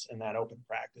Williams in that open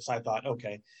practice. I thought,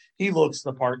 okay, he looks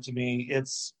the part to me.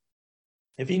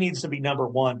 If he needs to be number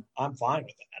 1, I'm fine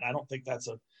with that. I don't think that's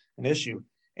an issue.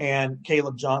 And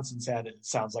Caleb Johnson's it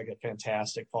sounds like a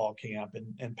fantastic fall camp,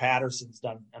 and Patterson's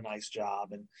done a nice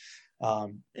job.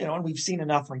 And, and we've seen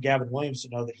enough from Gavin Williams to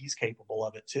know that he's capable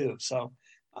of it too. So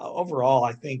overall,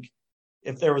 I think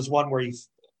if there was one where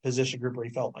position group where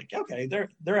he felt like, okay,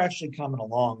 they're actually coming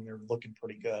along, they're looking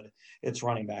pretty good, it's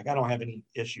running back. I don't have any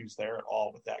issues there at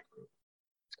all with that group.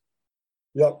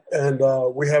 Yep. And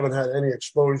we haven't had any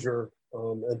exposure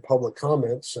and public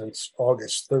comment since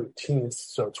August 13th,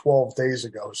 so 12 days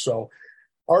ago. So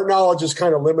our knowledge is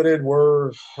kind of limited.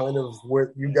 We're kind of what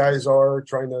you guys are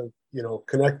trying to,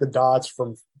 connect the dots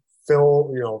from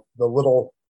Phil, the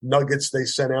little nuggets they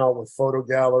sent out with photo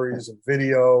galleries and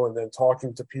video, and then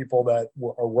talking to people that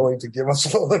are willing to give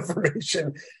us a little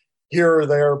information here or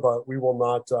there. But we will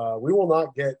not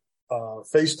get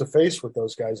face to face with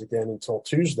those guys again until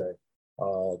Tuesday.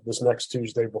 This next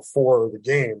Tuesday before the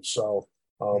game. So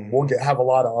We'll have a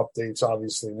lot of updates,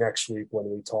 obviously, next week when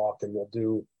we talk, and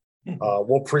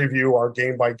we'll preview our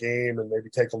game by game and maybe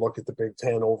take a look at the Big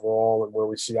Ten overall and where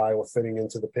we see Iowa fitting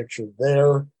into the picture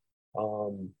there.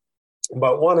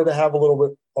 But wanted to have a little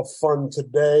bit of fun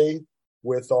today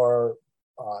with our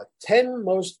 10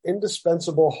 most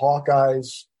indispensable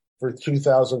Hawkeyes for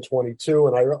 2022.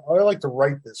 And I like to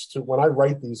write this too. When I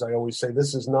write these, I always say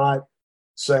this is not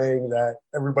saying that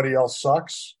everybody else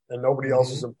sucks and nobody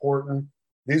else is important.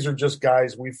 These are just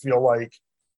guys we feel like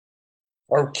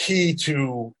are keys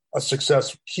to a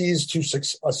successful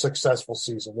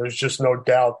season. There's just no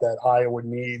doubt that Iowa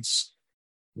needs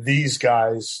these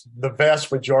guys, the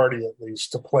vast majority at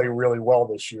least, to play really well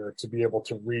this year to be able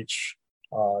to reach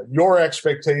your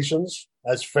expectations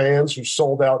as fans who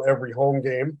sold out every home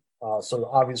game. So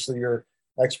obviously your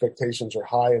expectations are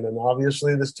high. And then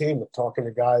obviously this team, talking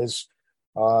to guys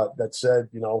that said,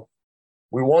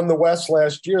 we won the West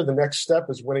last year. The next step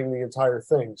is winning the entire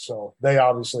thing. So they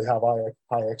obviously have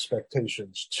high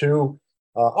expectations too.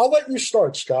 I'll let you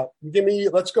start, Scott.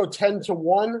 Let's go 10 to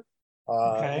 1.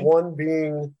 Okay. 1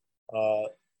 being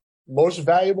most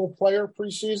valuable player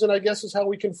preseason, I guess is how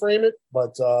we can frame it.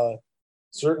 But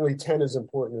certainly 10 is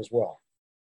important as well.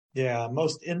 Yeah,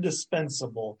 most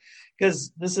indispensable,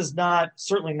 because this is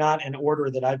certainly not an order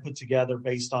that I put together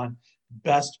based on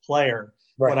best player.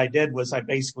 Right. What I did was I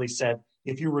basically said,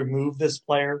 if you remove this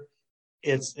player,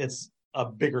 it's a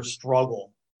bigger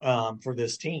struggle for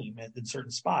this team in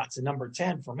certain spots. And number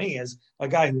 10 for me is a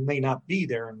guy who may not be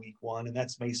there in week 1, and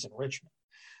that's Mason Richman.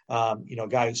 A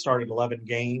guy who started 11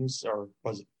 games, or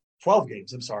was it 12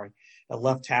 games? I'm sorry, at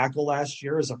left tackle last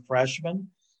year as a freshman.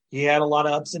 He had a lot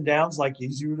of ups and downs, like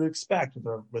you would expect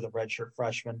with a redshirt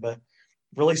freshman, but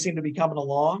really seemed to be coming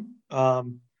along.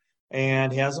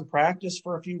 And he hasn't practiced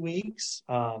for a few weeks.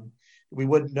 We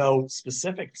wouldn't know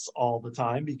specifics all the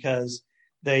time because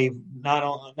they've not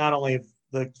only have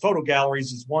the photo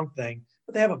galleries is one thing,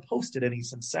 but they haven't posted any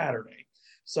since Saturday.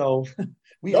 So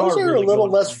those are really a little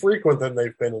less frequent than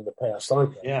they've been in the past,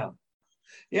 aren't they?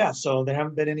 Yeah. So there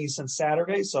haven't been any since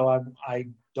Saturday. So I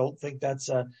don't think that's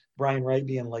Brian Ray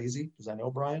being lazy, because I know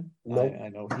Brian. Nope. I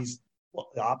know he's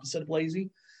the opposite of lazy.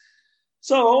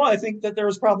 So I think that there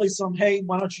was probably some, hey,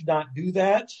 why don't you not do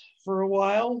that for a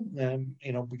while? And,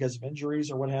 because of injuries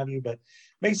or what have you. But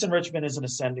Mason Richman is an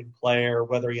ascending player,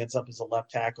 whether he ends up as a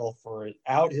left tackle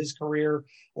throughout his career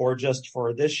or just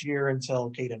for this year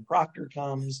until Caden Proctor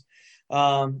comes.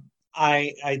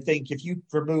 I think if you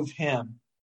remove him,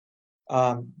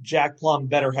 Jack Plum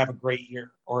better have a great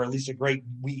year, or at least a great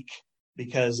week,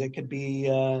 because it could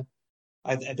be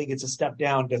I think it's a step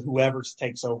down to whoever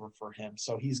takes over for him.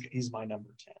 So he's my number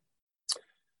 10.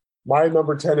 My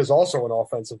number 10 is also an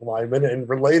offensive lineman, and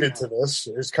related to this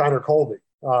is Connor Colby,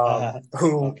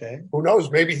 who knows,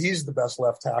 maybe he's the best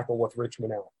left tackle with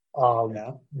Richmond out.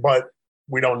 But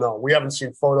we don't know. We haven't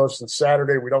seen photos since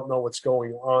Saturday. We don't know what's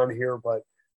going on here, but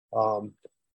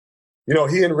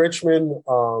he and Richmond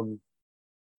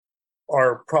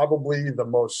are probably the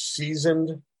most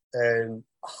seasoned and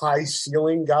high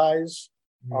ceiling guys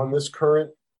on this current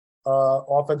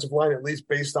offensive line, at least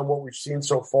based on what we've seen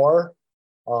so far.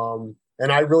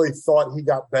 And I really thought he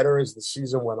got better as the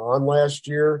season went on last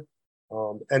year.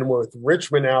 And with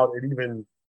Richmond out, it even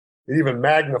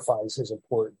magnifies his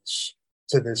importance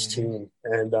to this team.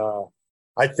 And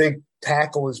I think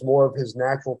tackle is more of his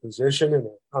natural position, and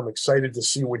I'm excited to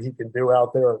see what he can do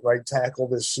out there at right tackle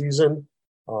this season.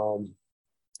 And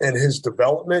his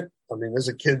development, there's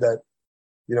a kid that,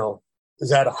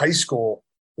 is out of high school,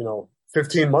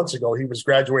 15 months ago, he was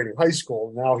graduating high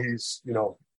school. Now he's,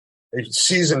 a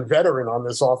seasoned veteran on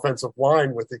this offensive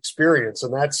line with experience.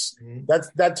 And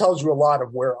that tells you a lot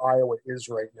of where Iowa is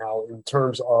right now in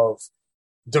terms of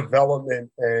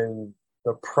development and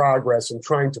the progress and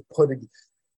trying to put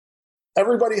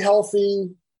everybody healthy,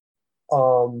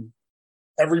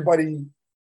 everybody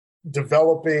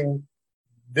developing.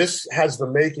 This has the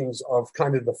makings of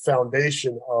kind of the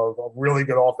foundation of a really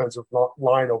good offensive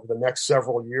line over the next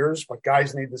several years, but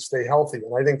guys need to stay healthy.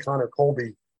 And I think Connor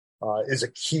Colby is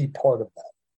a key part of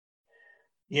that.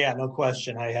 Yeah, no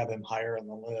question. I have him higher on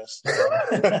the list.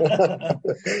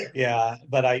 Yeah,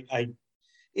 but I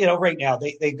right now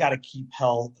they've got to keep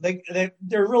health. They're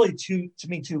really two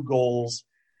goals,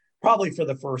 probably for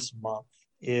the first month,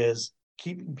 is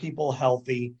keeping people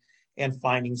healthy and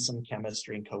finding some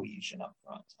chemistry and cohesion up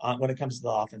front when it comes to the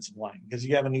offensive line, because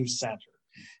you have a new center.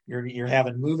 You're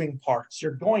having moving parts.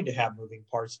 You're going to have moving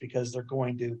parts because they're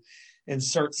going to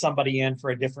insert somebody in for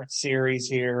a different series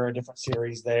here, a different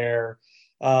series there.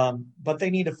 But they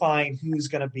need to find who's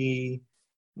going to be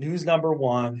who's number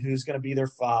one, who's going to be their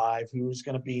five, who's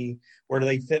going to be, where do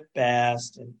they fit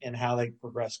best, and how they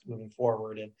progress moving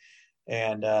forward.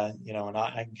 And I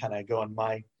can kind of go on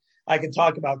I can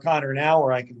talk about Connor now,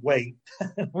 or I could wait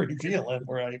and reveal him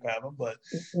where I have him. But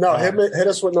no, hit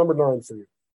us with number 9 for you.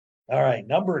 All right,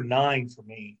 number 9 for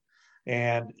me.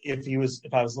 And if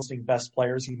I was listing best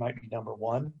players, he might be number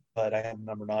 1, but I have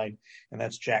number 9, and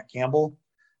that's Jack Campbell.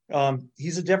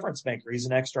 He's a difference maker. He's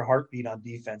an extra heartbeat on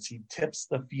defense. He tips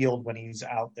the field when he's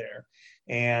out there,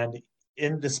 and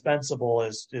indispensable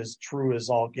is true as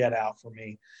all get out for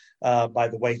me by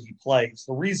the way he plays.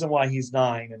 The reason why he's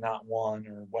 9 and not 1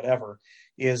 or whatever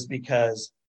is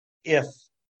because if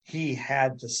he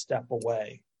had to step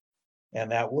away,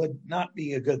 and that would not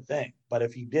be a good thing, but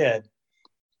if he did,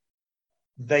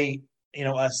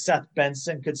 Seth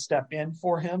Benson could step in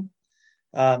for him.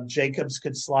 Jacobs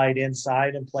could slide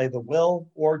inside and play the will,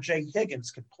 or Jay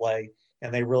Higgins could play,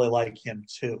 and they really like him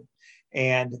too.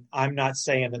 And I'm not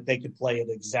saying that they could play at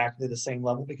exactly the same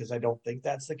level, because I don't think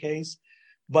that's the case,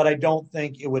 but I don't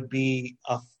think it would be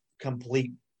a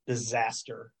complete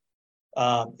disaster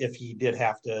if he did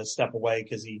have to step away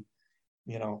because he,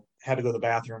 had to go to the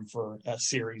bathroom for a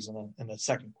series in the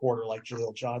second quarter, like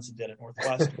Jaleel Johnson did at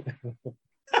Northwestern.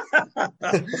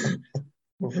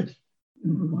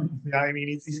 Yeah, I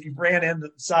mean, he ran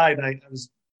inside, and I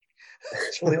was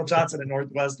Jaleel Johnson at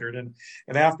Northwestern,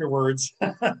 and afterwards,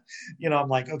 I'm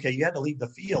like, okay, you had to leave the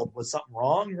field. Was something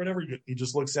wrong or whatever? He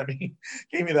just looks at me,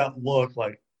 gave me that look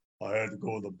like, I had to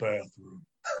go to the bathroom.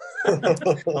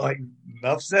 Like,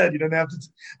 enough said. You didn't have to.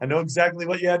 I know exactly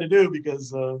what you had to do,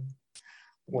 because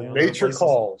when nature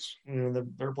calls. There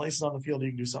are places on the field you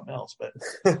can do something else. But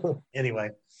anyway.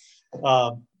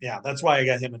 That's why I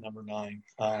got him at number 9.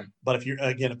 But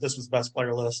if this was best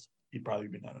player list, he'd probably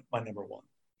be my number 1.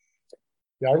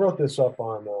 Yeah, I wrote this up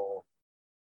on.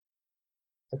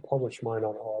 I published mine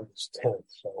on August 10th,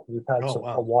 so we've had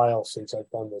a while since I've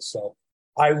done this. So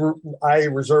I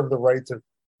reserve the right to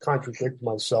contradict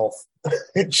myself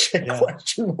and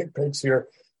question my picks here,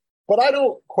 but I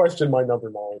don't question my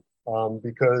number 9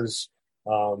 because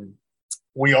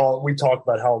we talk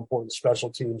about how important special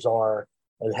teams are.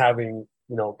 And having,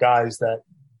 guys that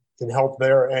can help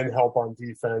there and help on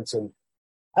defense. And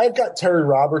I've got Terry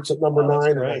Roberts at number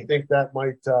 9, and I think that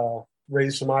might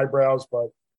raise some eyebrows, but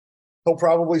he'll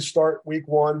probably start week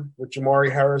 1 with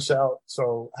Jamari Harris out.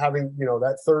 So having,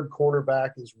 that third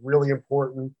cornerback is really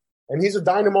important. And he's a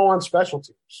dynamo on special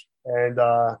teams. And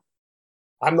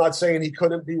I'm not saying he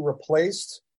couldn't be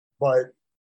replaced, but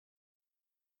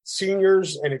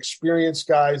seniors and experienced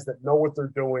guys that know what they're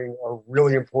doing are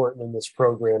really important in this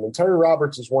program. And Terry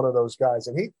Roberts is one of those guys.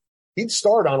 And he'd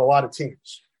start on a lot of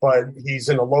teams, but he's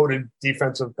in a loaded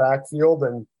defensive backfield,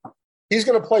 and he's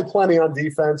going to play plenty on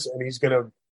defense. And he's going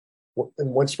to,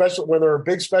 when there are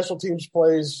big special teams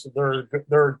plays,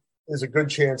 there is a good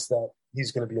chance that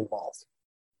he's going to be involved.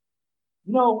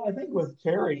 I think with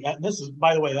Terry, and this is,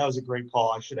 by the way, that was a great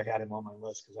call. I should have had him on my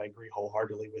list because I agree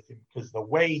wholeheartedly with him, because the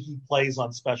way he plays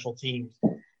on special teams,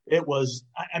 there's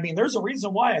a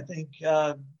reason why I think,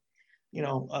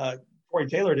 Corey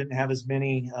Taylor didn't have as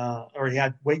many, or he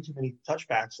had way too many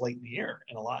touchbacks late in the year,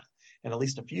 and at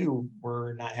least a few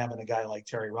were not having a guy like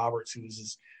Terry Roberts, who's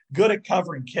as good at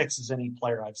covering kicks as any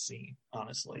player I've seen,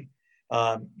 honestly.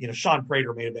 Sean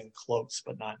Prater may have been close,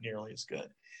 but not nearly as good.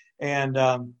 And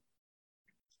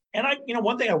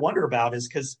one thing I wonder about is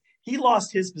because he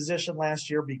lost his position last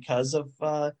year because of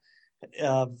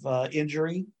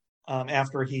injury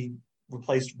after he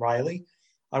replaced Riley.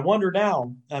 I wonder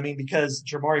now, because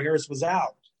Jamari Harris was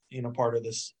out, part of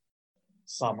this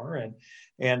summer.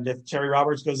 And if Terry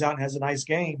Roberts goes out and has a nice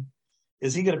game,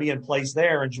 is he going to be in place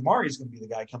there? And Jamari's going to be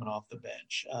the guy coming off the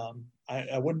bench.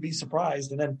 I wouldn't be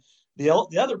surprised. And then the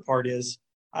other part is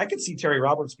I could see Terry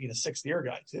Roberts being a 6th-year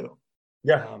guy too.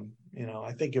 Yeah.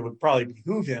 I think it would probably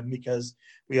behoove him, because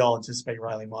we all anticipate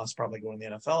Riley Moss probably going to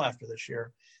the NFL after this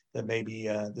year, that maybe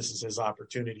this is his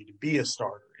opportunity to be a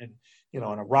starter. And, in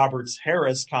a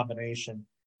Roberts-Harris combination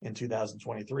in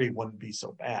 2023 wouldn't be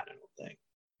so bad, I don't think.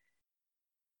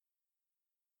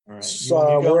 All right.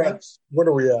 So what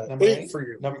are we at? Number 8 for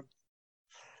you.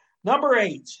 Number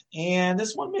 8. And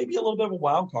this one may be a little bit of a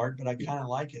wild card, but I kind of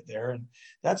like it there. And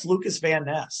that's Lucas Van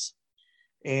Ness.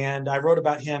 And I wrote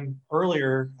about him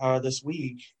earlier this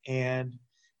week, and,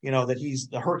 that he's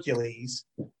the Hercules,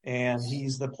 and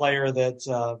he's the player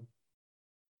that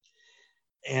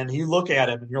and you look at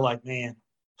him and you're like, man,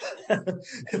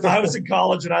 if I was in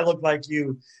college and I looked like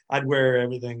you, I'd wear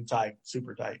everything tight,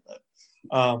 super tight.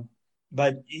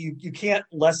 But you can't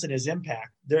lessen his impact.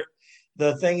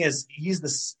 The thing is,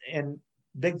 he's in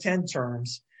Big Ten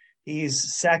terms,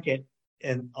 He's second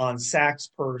on sacks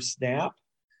per snap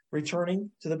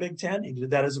returning to the Big Ten. He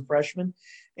did that as a freshman.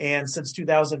 And since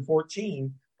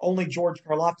 2014, only George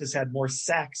Karlaftis had more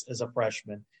sacks as a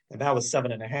freshman, and that was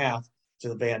 7.5 to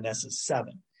the Van Ness's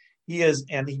 7.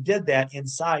 And he did that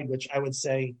inside, which I would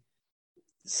say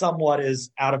somewhat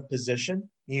is out of position.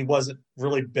 He wasn't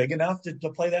really big enough to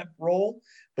play that role,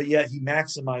 but yet he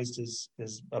maximized his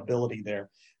ability there.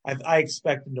 I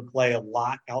expect him to play a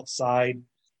lot outside,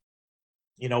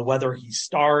 whether he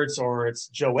starts or it's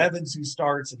Joe Evans who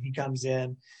starts and he comes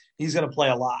in, he's going to play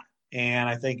a lot. And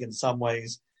I think in some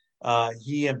ways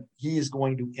he is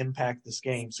going to impact this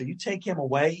game. So you take him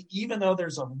away, even though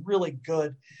there's a really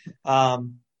good,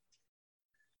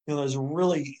 there's a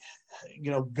really,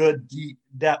 good deep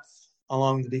depth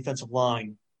along the defensive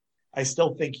line. I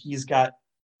still think he's got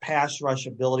pass rush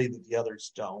ability that the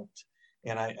others don't.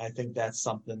 And I think that's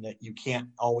something that you can't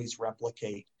always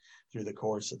replicate through the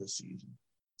course of the season.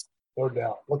 No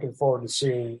doubt. Looking forward to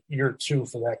seeing year 2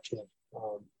 for that kid.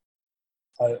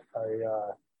 I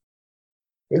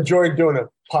enjoyed doing a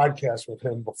podcast with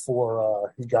him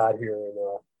before he got here, and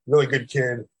really good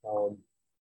kid.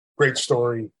 Great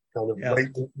story, kind of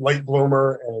late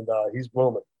bloomer, and he's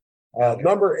blooming.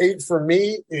 Number 8 for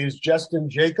me is Justin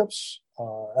Jacobs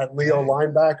at Leo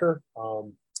linebacker.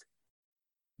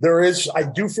 I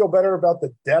do feel better about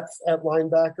the depth at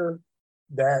linebacker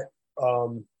that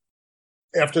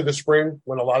after the spring,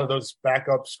 when a lot of those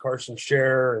backups, Carson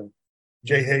Scher and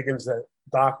Jay Higgins that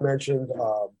Doc mentioned,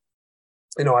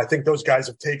 I think those guys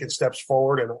have taken steps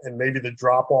forward, and maybe the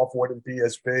drop-off wouldn't be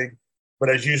as big. But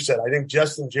as you said, I think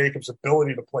Justin Jacobs'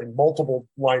 ability to play multiple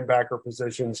linebacker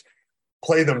positions,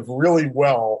 play them really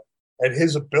well, and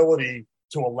his ability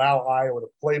to allow Iowa to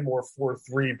play more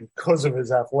 4-3 because of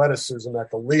his athleticism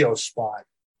at the Leo spot.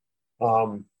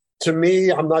 To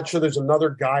me, I'm not sure there's another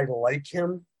guy like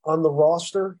him on the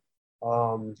roster.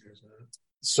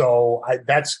 So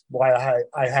that's why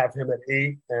I have him at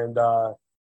 8. And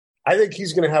I think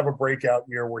he's going to have a breakout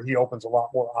year where he opens a lot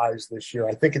more eyes this year.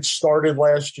 I think it started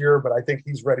last year, but I think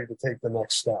he's ready to take the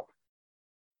next step.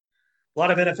 A lot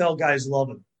of NFL guys love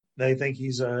him. They think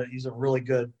he's a really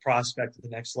good prospect at the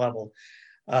next level.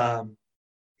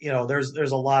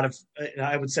 There's a lot of,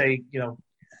 I would say,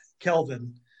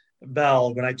 Kelvin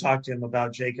Bell, when I talked to him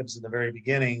about Jacobs in the very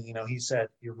beginning, he said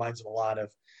he reminds him a lot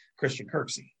of Christian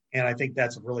Kirksey. And I think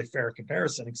that's a really fair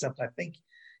comparison, except I think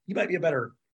he might be he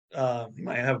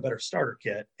might have a better starter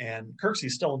kit, and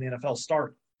Kirksey's still in the NFL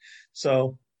starting.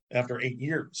 So after 8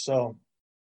 years. So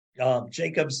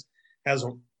Jacobs has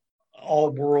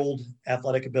all-world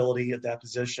athletic ability at that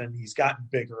position. He's gotten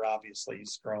bigger, obviously.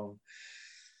 He's grown,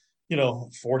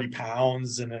 40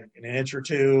 pounds in an inch or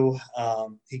two.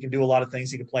 He can do a lot of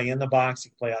things. He can play in the box. He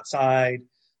can play outside.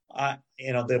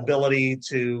 The ability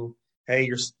to, hey,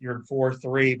 you're in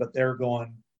 4-3, but they're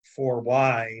going 4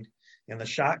 wide in the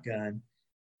shotgun.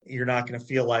 You're not going to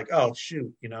feel like, oh,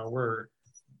 shoot,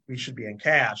 we should be in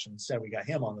cash. And instead we got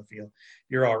him on the field.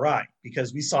 You're all right.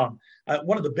 Because we saw him.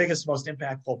 One of the biggest, most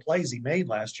impactful plays he made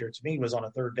last year to me was on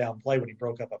a 3rd down play when he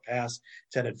broke up a pass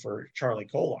intended for Charlie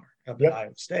Kolar up at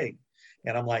Iowa State.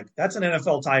 And I'm like, that's an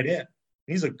NFL tight end.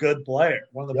 He's a good player,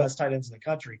 one of the best tight ends in the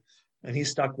country. And he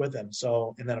stuck with him.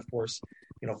 So, and then of course,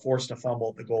 forced a fumble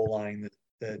at the goal line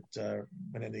that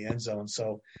went in the end zone.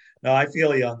 So, no, I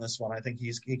feel you on this one. I think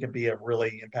he can be a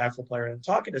really impactful player. And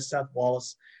talking to Seth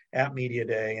Wallace at Media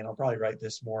Day, and I'll probably write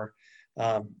this more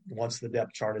once the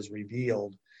depth chart is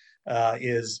revealed,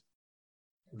 is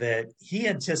that he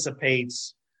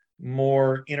anticipates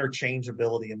more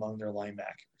interchangeability among their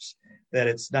linebackers, that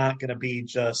it's not going to be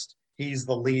just he's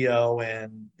the Leo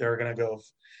and they're going to go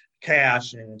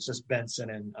cash and it's just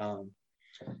Benson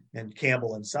and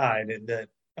Campbell inside, and that,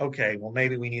 okay, well,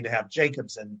 maybe we need to have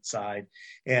Jacobs inside.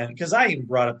 And because I even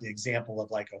brought up the example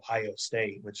of like Ohio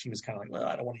State, which he was kind of like, well,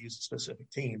 I don't want to use a specific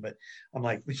team, but I'm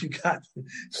like, but you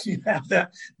have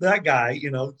that guy,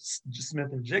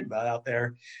 Smith and Jigba out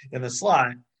there in the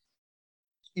slot.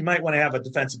 You might want to have a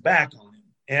defensive back on him.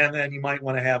 And then you might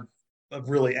want to have a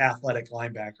really athletic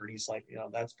linebacker. And he's like,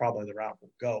 that's probably the route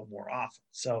we'll go more often.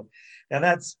 So, and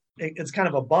it's kind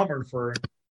of a bummer for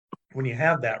when you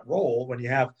have that role, when you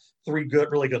have 3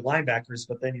 really good linebackers,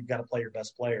 but then you've got to play your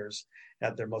best players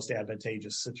at their most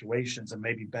advantageous situations. And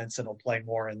maybe Benson will play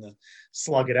more in the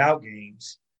slug it out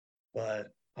games, but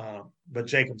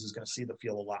Jacobs is going to see the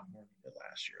field a lot more than he did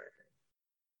last year.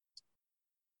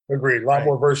 Agreed. A lot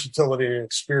more versatility and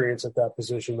experience at that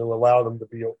position to allow them to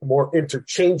be more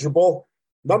interchangeable.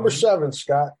 Number 7,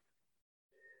 Scott.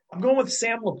 I'm going with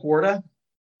Sam Laporta,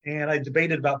 and I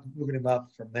debated about moving him up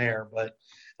from there, but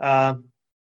I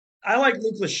like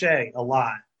Luke Lachey a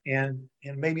lot. and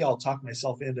maybe I'll talk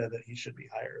myself into that he should be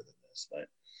higher than this, but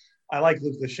I like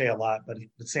Luke Lachey a lot, but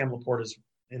Sam Laporta is,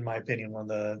 in my opinion, one of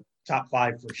the top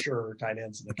 5 for sure tight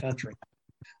ends in the country.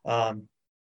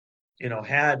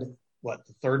 Had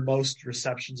the third most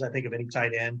receptions, I think, of any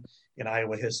tight end in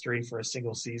Iowa history for a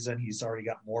single season. He's already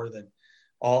got more than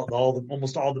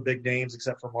almost all the big names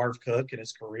except for Marv Cook in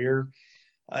his career.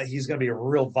 He's going to be a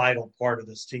real vital part of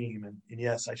this team. And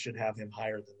yes, I should have him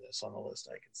higher than this on the list,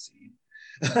 I concede.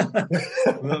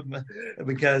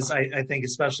 Because I think,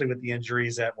 especially with the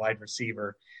injuries at wide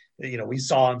receiver, we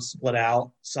saw him split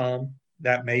out some.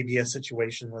 That may be a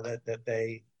situation where that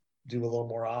they do a little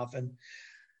more often.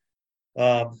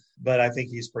 But I think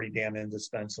he's pretty damn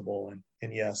indispensable.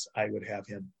 And yes, I would have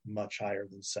him much higher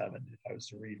than 7 if I was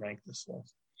to re-rank this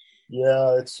list.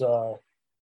 Yeah,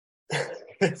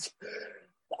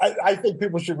 I think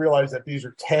people should realize that these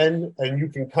are 10, and you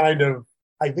can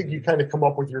I think you come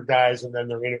up with your guys, and then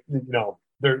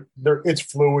it's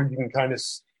fluid. You can kind of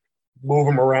move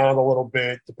them around a little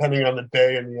bit depending on the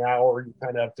day and the hour. You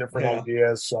kind of have different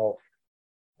ideas. So,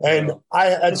 and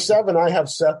at 7, I have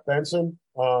Seth Benson.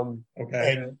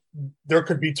 And there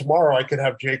could be tomorrow I could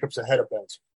have Jacobs ahead of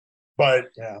Benson.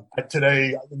 But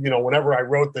today, whenever I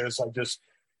wrote this,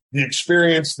 the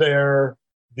experience there,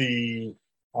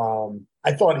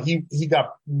 I thought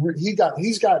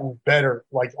he's gotten better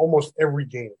like almost every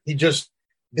game. His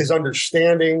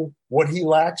understanding what he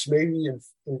lacks maybe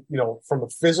from a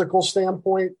physical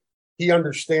standpoint, he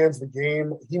understands the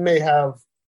game. He may have,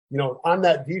 on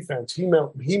that defense, he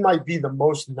might be the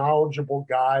most knowledgeable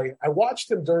guy. I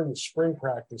watched him during the spring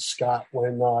practice, Scott,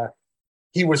 when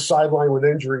he was sidelined with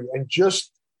injury, and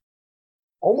just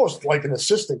almost like an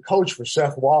assistant coach for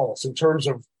Seth Wallace in terms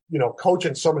of,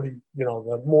 coaching some of the,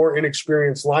 the more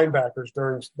inexperienced linebackers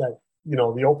during that,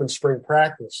 the open spring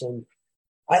practice. And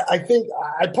I think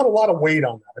I put a lot of weight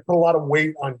on that. I put a lot of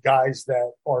weight on guys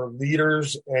that are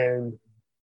leaders and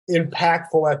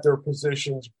impactful at their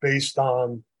positions based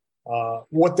on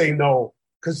what they know,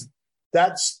 because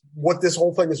that's what this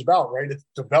whole thing is about, right? It's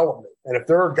development. And if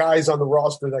there are guys on the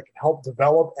roster that can help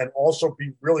develop and also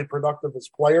be really productive as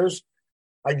players,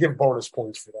 I give bonus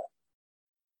points for that.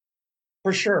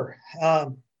 For sure.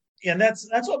 And that's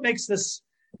what makes this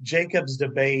Jacobs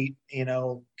debate,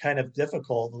 kind of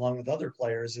difficult, along with other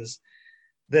players, is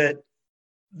that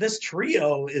this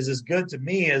trio is as good to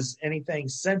me as anything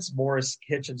since Morris,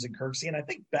 Hitchens, and Kirksey, and I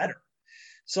think better.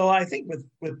 So I think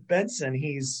with Benson,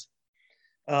 he's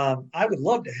I would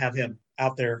love to have him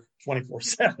out there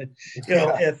 24/7.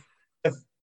 If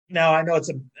now I know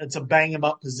it's a bang him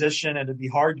up position, and it'd be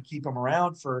hard to keep him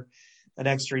around for an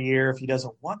extra year if he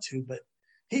doesn't want to, but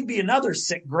he'd be another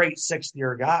great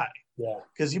 6th-year guy. Yeah.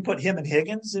 Because you put him and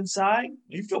Higgins inside,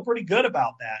 you feel pretty good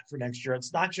about that for next year.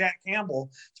 It's not Jack Campbell.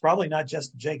 It's probably not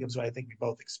Justin Jacobs, who I think we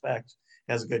both expect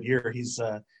has a good year. He's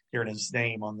hearing his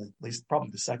name on at least probably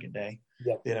the second day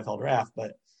of the NFL draft.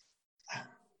 But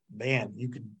man, you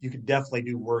could definitely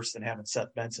do worse than having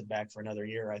Seth Benson back for another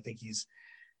year. I think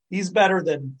he's better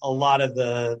than a lot of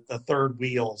the third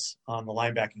wheels on the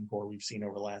linebacking core we've seen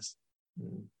over the last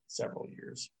several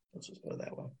years. Let's just put it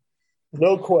that way.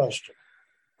 No question.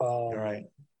 All right.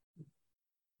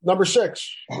 Number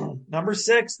 6. Number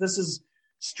 6, this is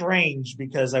strange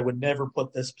because I would never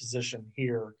put this position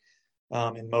here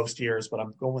in most years, but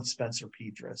I'm going with Spencer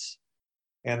Petras.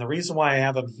 And the reason why I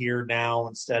have him here now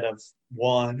instead of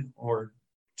 1 or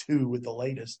 2 with the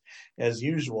latest, as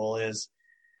usual, is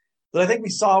that I think we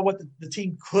saw what the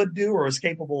team could do or was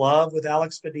capable of with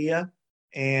Alex Padilla.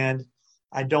 And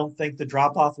I don't think the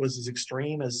drop-off was as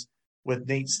extreme as with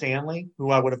Nate Stanley, who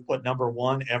I would have put number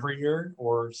 1 every year,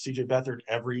 or CJ Beathard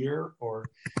every year, or,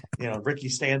 Ricky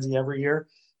Stanzi every year,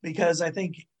 because I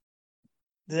think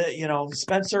that,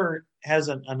 Spencer has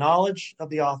a knowledge of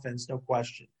the offense, no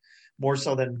question, more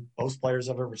so than most players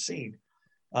I've ever seen.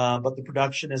 But the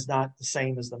production is not the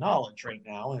same as the knowledge right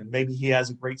now. And maybe he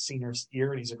has a great senior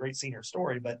year and he's a great senior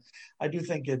story, but I do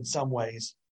think in some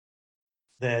ways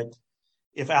that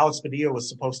if Alex Padilla was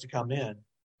supposed to come in,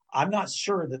 I'm not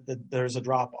sure that there's a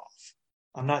drop-off.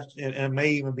 I'm not, and it may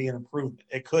even be an improvement.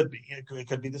 It could be. It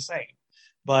could be the same.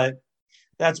 But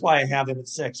that's why I have him at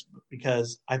 6,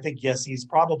 because I think, yes, he's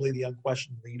probably the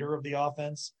unquestioned leader of the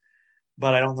offense,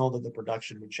 but I don't know that the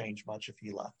production would change much if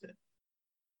he left it.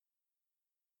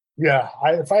 Yeah,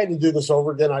 if I had to do this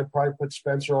over again, I'd probably put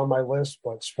Spencer on my list,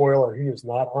 but spoiler, he is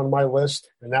not on my list,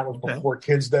 and that was before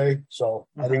Kids Day, so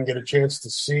I didn't get a chance to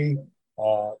see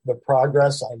the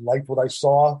progress. I liked what I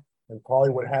saw and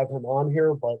probably would have him on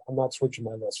here, but I'm not switching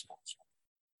my list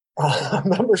now.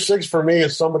 Number 6 for me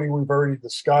is somebody we've already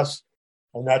discussed,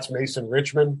 and that's Mason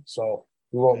Richman. So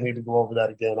we won't need to go over that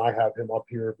again. I have him up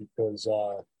here because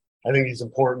I think he's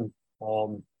important,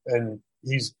 and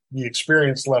he's the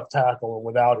experienced left tackle, and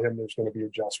without him, there's going to be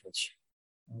adjustments.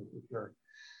 Sure.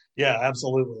 Yeah,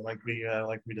 absolutely. Like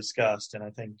we discussed, and I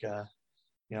think I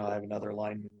have another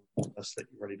lineman list that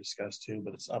you already discussed too,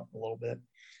 but it's up a little bit.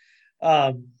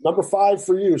 Number 5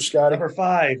 for you, Scotty. Number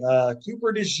 5,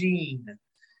 Cooper DeJean.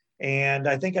 And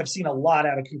I think I've seen a lot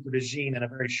out of Cooper DeJean in a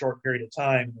very short period of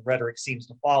time. The rhetoric seems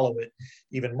to follow it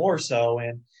even more so.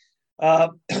 And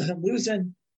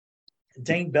losing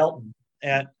Dane Belton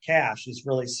at cash is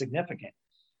really significant.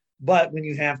 But when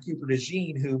you have Cooper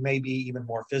DeJean, who may be even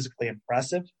more physically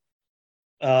impressive,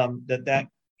 and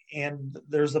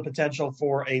there's the potential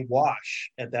for a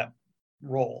wash at that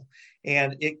role.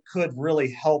 And it could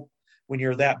really help when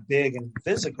you're that big and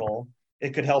physical.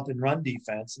 It could help in run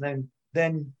defense. And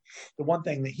then the one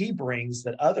thing that he brings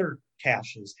that other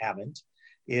caches haven't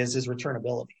is his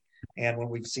returnability. And what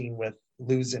we've seen with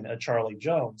losing a Charlie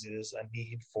Jones is a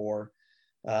need for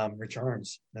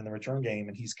returns in the return game,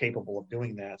 and he's capable of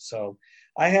doing that. So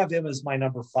I have him as my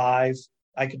number 5.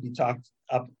 I could be talked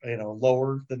up,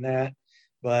 lower than that,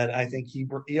 but I think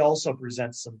he also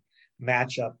presents some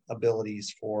matchup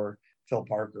abilities for Phil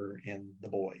Parker and the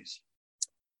boys.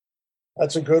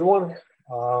 That's a good one.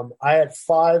 I at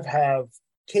 5 have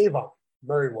Kayvon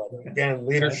Merriweather. Again,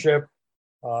 leadership,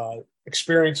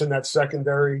 experience in that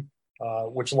secondary,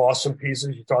 which lost some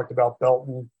pieces. You talked about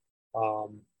Belton,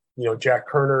 Jack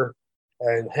Kerner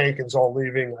and Hankins all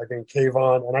leaving. I think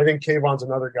Kayvon's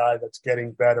another guy that's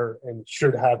getting better and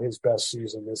should have his best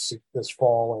season this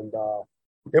fall, and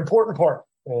important part.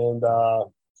 And a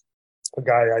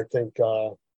guy I think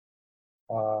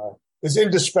is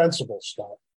indispensable,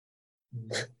 Scott.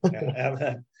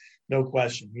 Yeah, no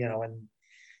question. And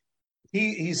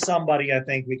he's somebody I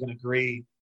think we can agree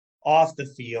off the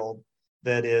field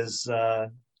that is,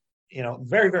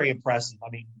 very, very impressive. I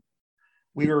mean,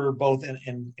 we were both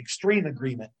in extreme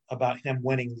agreement about him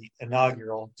winning the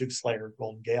inaugural Duke Slater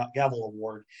Golden Gavel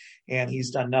Award, and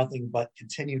he's done nothing but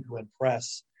continue to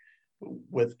impress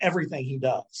with everything he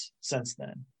does since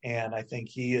then. And I think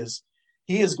he is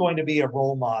going to be a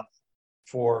role model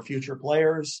for future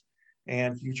players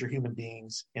and future human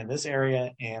beings in this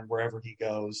area and wherever he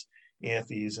goes, if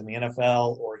he's in the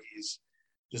NFL or he's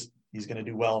going to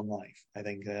do well in life. I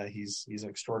think he's an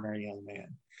extraordinary young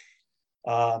man.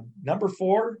 Number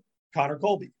 4, Connor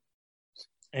Colby.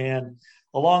 And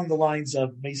along the lines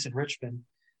of Mason Richmond,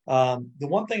 the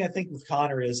one thing I think with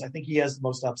Connor is I think he has the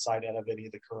most upside out of any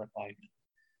of the current linemen.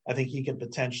 I think he could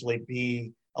potentially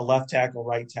be a left tackle,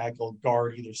 right tackle,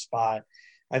 guard either spot.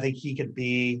 I think he could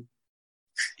be,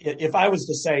 if I was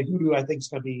to say who do I think is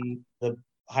going to be the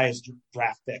highest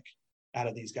draft pick out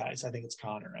of these guys, I think it's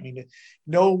Connor. I mean,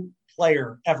 no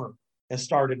player ever has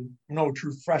started, no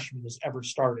true freshman has ever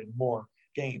started more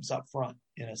games up front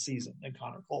in a season than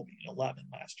Connor Colby in 11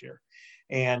 last year.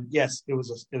 And yes, it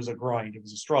was a grind. It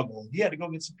was a struggle. He had to go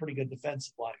get some pretty good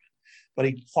defensive linemen, but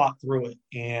he fought through it.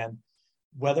 And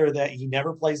whether that he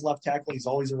never plays left tackle, he's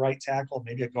always a right tackle,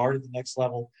 maybe a guard at the next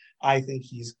level. I think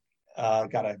he's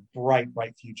got a bright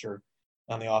future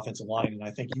on the offensive line. And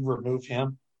I think you remove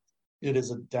him, it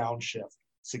is a downshift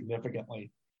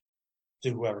significantly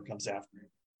to whoever comes after him.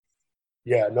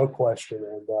 Yeah, no question.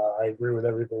 And I agree with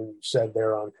everything you said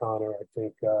there on Connor. I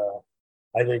think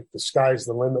the sky's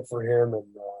the limit for him, and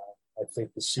I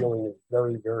think the ceiling is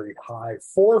very, very high.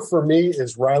 4 for me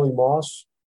is Riley Moss.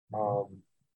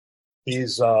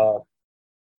 He's the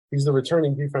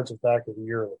returning defensive back of the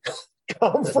year in the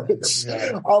conference.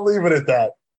 Yeah. I'll leave it at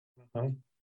that. Uh-huh.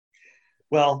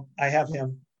 Well, I have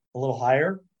him a little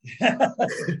higher.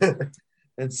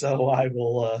 And so I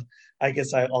will, I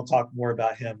guess I'll talk more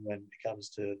about him when it comes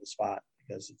to the spot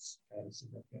because it's kind of a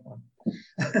significant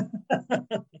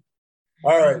one.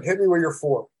 All right. Hit me with your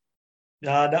 4.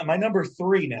 My number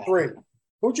 3 now. 3.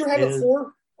 Who'd you have at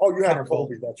 4? Oh, you had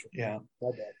Colby. That's right. Yeah.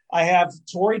 My bad. I have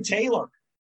Tory Taylor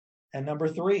at number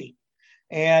 3.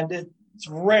 And it's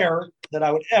rare that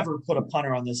I would ever put a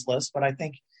punter on this list, but I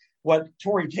think what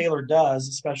Tory Taylor does,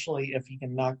 especially if he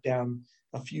can knock down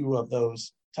a few of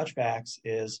those touchbacks,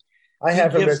 is I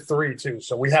have him at 3 too,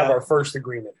 so we have our first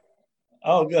agreement.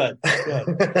 Oh, good.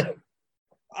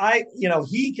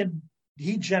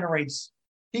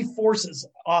 He forces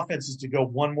offenses to go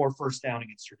one more first down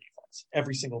against your defense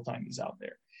every single time he's out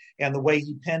there. And the way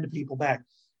he pinned people back,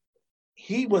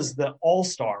 he was the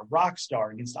all-star, rock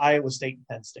star against Iowa State and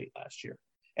Penn State last year.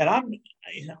 And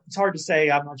it's hard to say.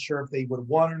 I'm not sure if they would have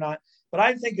won or not, but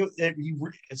I think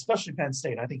especially Penn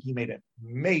State, I think he made a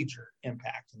major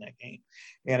impact in that game.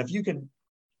 And if you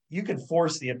can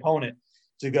force the opponent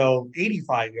to go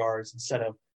 85 yards instead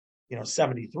of,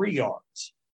 73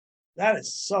 yards. That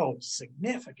is so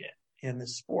significant in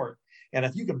this sport. And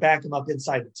if you can back him up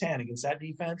inside the 10 against that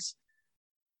defense,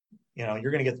 you're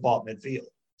going to get the ball at midfield.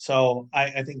 So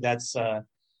I think that's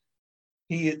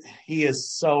he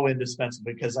is so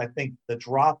indispensable, because I think the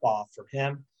drop-off for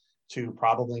him to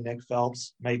probably Nick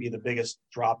Phelps may be the biggest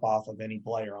drop-off of any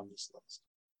player on this list.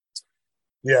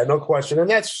 Yeah, no question. And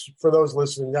that's, for those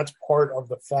listening, that's part of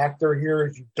the factor here,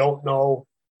 is you don't know.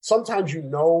 Sometimes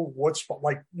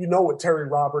what Terry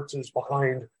Roberts is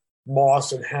behind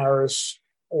Moss and Harris,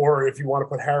 or if you want to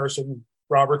put Harris and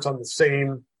Roberts on the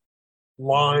same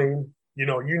line, you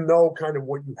know kind of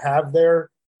what you have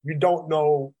there. You don't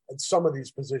know at some of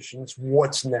these positions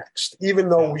what's next, even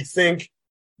though we think,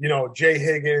 Jay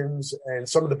Higgins and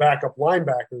some of the backup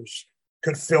linebackers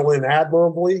could fill in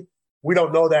admirably. We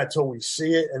don't know that till we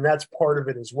see it, and that's part of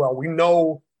it as well. We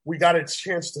know we got a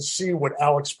chance to see what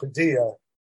Alex Padilla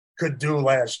could do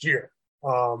last year.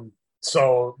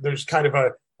 So there's kind of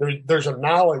there's a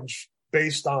knowledge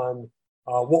based on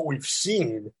what we've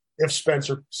seen. If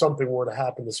something were to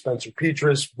happen to Spencer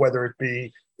Petras, whether it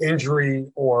be injury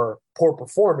or poor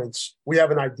performance, we have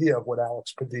an idea of what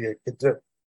Alex Padilla could do.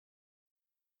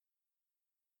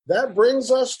 That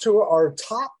brings us to our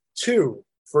top two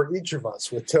for each of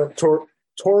us, with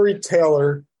Tory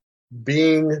Taylor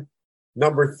being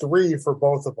number 3 for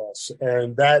both of us.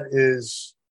 And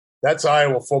that's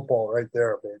Iowa football right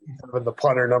there, baby. Having the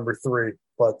punter number 3,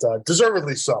 but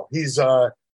deservedly so. He's,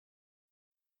 Iowa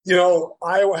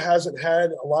hasn't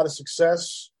had a lot of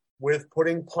success with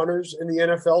putting punters in the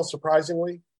NFL,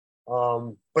 surprisingly.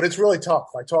 But it's really tough.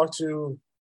 Who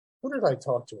did I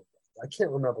talk to? I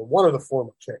can't remember. One of the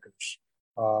former kickers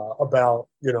about,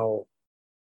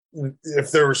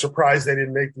 if they were surprised they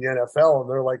didn't make the NFL. And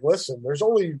they're like, listen,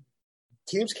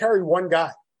 teams carry one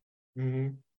guy.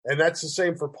 Mm-hmm. And that's the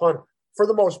same for punter. For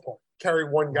the most part, carry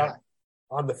one guy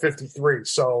on the 53.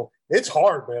 So it's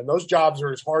hard, man. Those jobs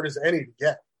are as hard as any to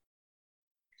get.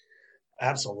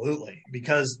 Absolutely.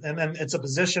 And then it's a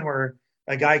position where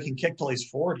a guy can kick till he's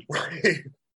 40. Right.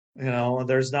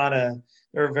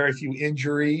 There are very few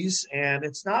injuries, and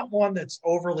it's not one that's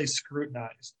overly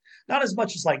scrutinized. Not as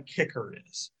much as like kicker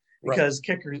is, because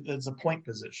kicker is a point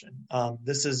position.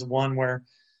 This is one where,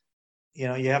 you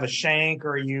have a shank,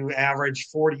 or you average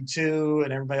 42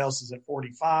 and everybody else is at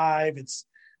 45. It's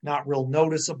not real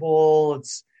noticeable.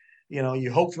 It's,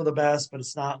 you hope for the best, but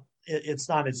it's not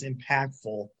as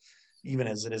impactful even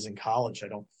as it is in college, I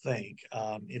don't think.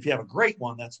 If you have a great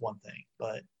one, that's one thing,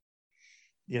 but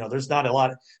there's not a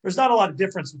lot of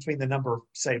difference between the number,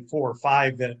 say, 4 or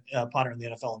 5 punter in the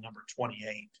NFL and number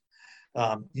 28.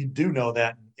 You do know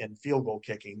that in field goal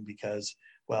kicking, because,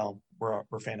 well,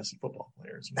 we're fantasy football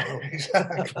players.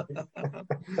 Exactly.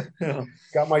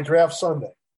 Got my draft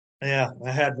Sunday. Yeah,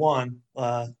 I had one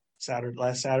last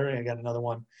Saturday. I got another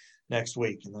one next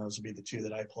week, and those will be the 2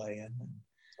 that I play in.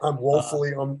 I'm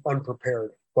woefully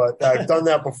unprepared, but I've done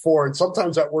that before, and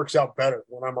sometimes that works out better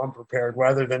when I'm unprepared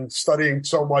rather than studying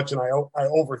so much and I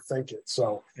overthink it.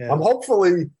 So I'm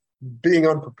hopefully being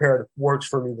unprepared works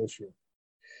for me this year.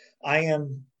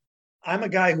 I'm a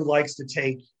guy who likes to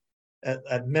take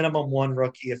at minimum 1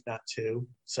 rookie, if not 2.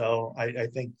 So I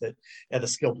think that at the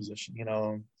skill position,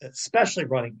 especially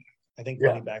running back, I think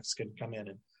running backs can come in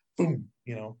and boom,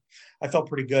 I felt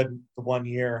pretty good the 1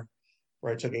 year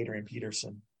where I took Adrian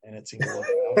Peterson, and it seemed to work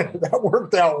out. That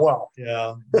worked out well.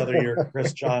 Yeah. Another year,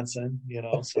 Chris Johnson,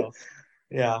 so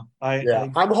yeah.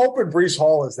 I'm hoping Breece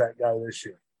Hall is that guy this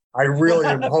year. I really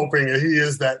am hoping that he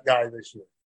is that guy this year.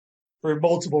 For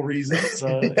multiple reasons.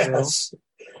 Yes.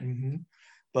 Mm-hmm.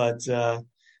 But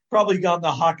probably on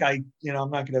the Hawkeye,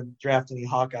 I'm not going to draft any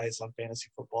Hawkeyes on fantasy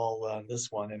football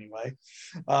this one anyway.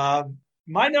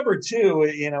 My number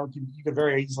 2, you could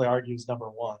very easily argue is number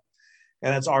 1,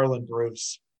 and that's Arlen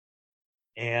Bruce.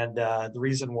 And the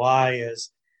reason why is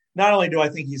not only do I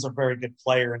think he's a very good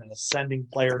player and an ascending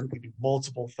player who can do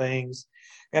multiple things,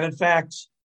 and in fact,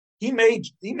 he made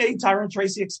Tyrone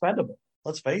Tracy expendable.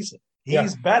 Let's face it.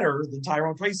 He's better than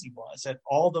Tyrone Tracy was at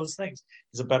all those things.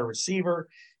 He's a better receiver.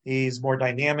 He's more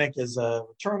dynamic as a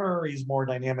returner. He's more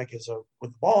dynamic with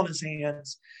the ball in his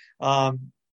hands.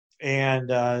 And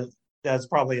that's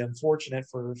probably unfortunate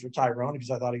for Tyrone,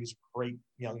 because I thought he was a great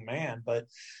young man. But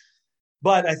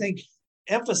I think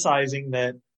emphasizing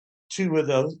that 2 of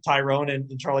those, Tyrone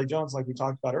and Charlie Jones, like we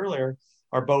talked about earlier,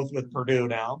 are both with Purdue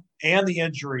now, and the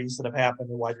injuries that have happened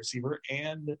to wide receiver,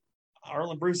 and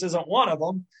Arlen Bruce isn't one of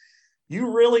them.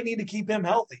 You really need to keep him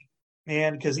healthy,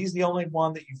 and because he's the only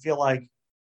one that you feel like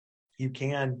you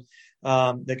can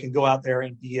that can go out there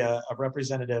and be a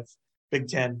representative Big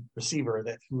Ten receiver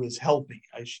who is healthy,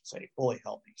 I should say, fully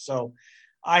healthy. So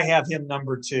I have him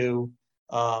number 2,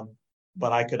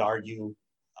 but I could argue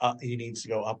he needs to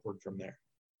go upward from there.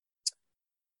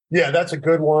 Yeah, that's a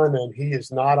good one, and he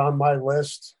is not on my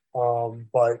list,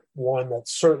 but one that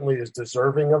certainly is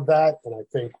deserving of that. And I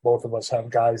think both of us have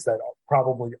guys that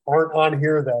probably aren't on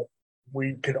here that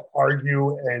we could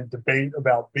argue and debate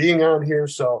about being on here.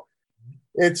 So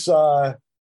it's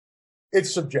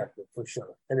subjective for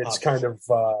sure, and it's kind of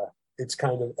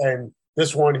and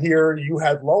this one here you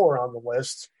had lower on the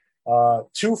list.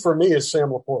 2 for me is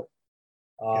Sam Laporta.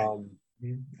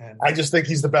 I just think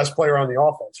he's the best player on the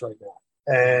offense right now.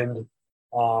 And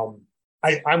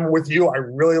I'm with you. I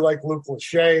really like Luke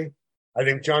Lachey. I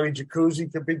think Johnny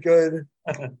Jacuzzi could be good.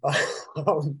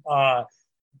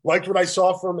 Liked what I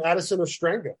saw from Addison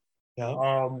Ostrenga.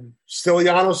 Yeah.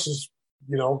 Stylianos is,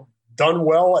 done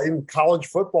well in college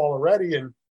football already,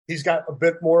 and he's got a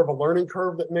bit more of a learning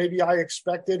curve that maybe I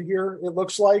expected here, it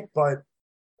looks like, but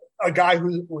a guy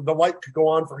who the light could go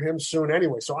on for him soon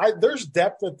anyway. So there's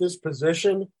depth at this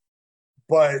position,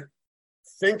 but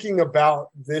thinking about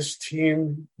this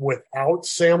team without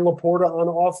Sam Laporta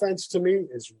on offense to me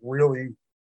is really,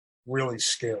 really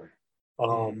scary.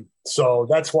 So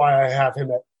that's why I have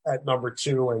him at number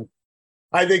 2. And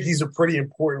I think he's a pretty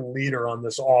important leader on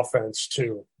this offense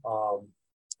too.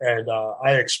 And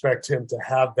I expect him to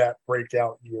have that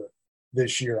breakout year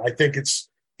this year. I think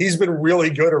he's been really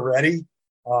good already,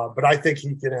 but I think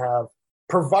he can have,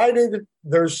 provided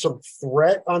there's some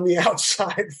threat on the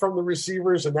outside from the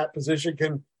receivers and that position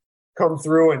can come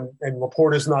through and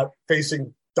Laporta's not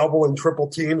facing double and triple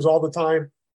teams all the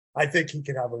time, I think he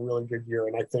can have a really good year.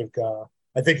 And I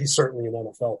think he's certainly an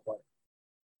NFL player.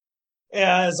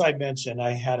 Yeah, as I mentioned,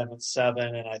 I had him at 7,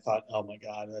 and I thought, oh my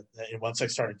God. And once I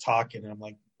started talking, I'm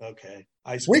like, okay.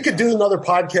 We could do another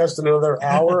podcast in another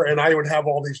hour, and I would have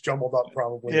all these jumbled up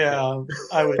probably. Yeah,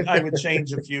 I would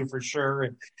change a few for sure.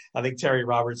 And I think Terry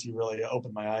Roberts, he really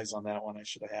opened my eyes on that one. I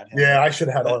should have had him. Yeah, I should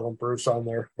have had Arlen Bruce on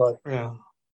there. But yeah,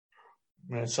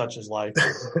 it's such is life.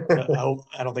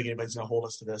 I don't think anybody's going to hold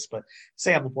us to this, but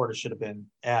Sam Laporta should have been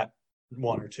at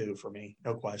 1 or 2 for me.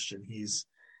 No question. He's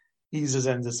as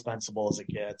indispensable as it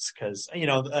gets because,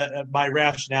 my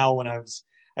rationale when I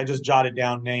just jotted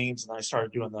down names and I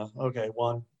started doing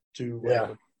 1, 2,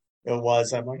 whatever it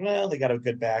was. I'm like, well, they got a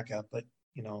good backup, but,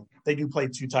 they do play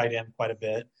 2 tight end quite a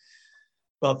bit.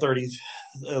 About 30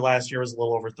 last year was a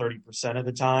little over 30% of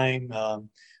the time.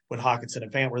 When Hockenson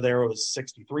and Fant were there, it was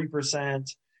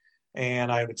 63%.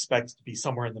 And I would expect it to be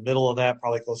somewhere in the middle of that,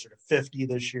 probably closer to 50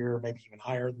 this year, maybe even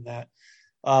higher than that.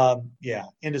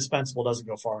 Indispensable doesn't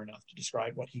go far enough to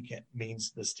describe what he means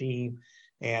to this team.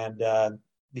 And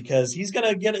because he's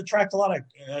going to attract a lot of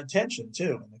attention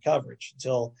too in the coverage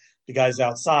until the guys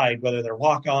outside, whether they're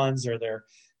walk-ons or they're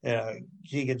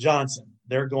Keegan Johnson,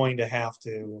 they're going to have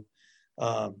to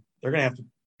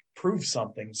prove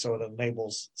something so it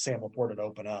enables Sam Laporta to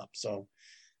open up. So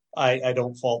I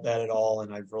don't fault that at all.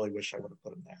 And I really wish I would have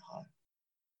put him that high.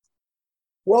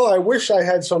 Well, I wish I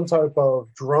had some type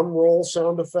of drum roll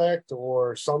sound effect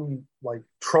or some like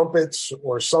trumpets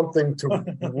or something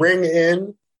to ring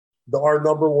in our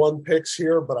number 1 picks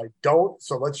here, but I don't.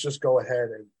 So let's just go ahead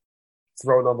and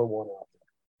throw number 1 out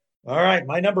there. All right.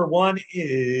 My number 1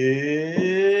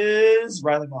 is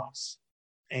Riley Moss.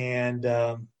 And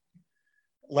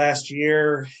last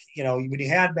year, when you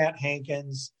had Matt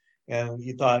Hankins and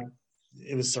you thought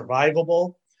it was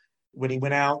survivable, when he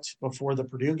went out before the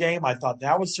Purdue game, I thought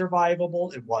that was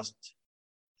survivable. It wasn't.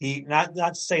 He not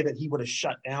to say that he would have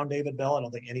shut down David Bell. I don't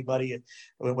think anybody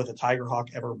with a Tiger Hawk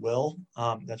ever will.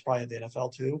 That's probably the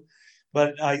NFL too.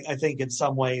 But I think in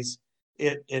some ways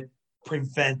it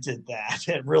prevented that.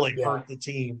 It really hurt the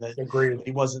team that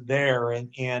he wasn't there.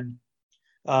 And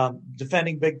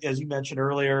defending as you mentioned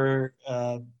earlier,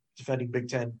 defending Big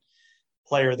Ten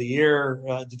Player of the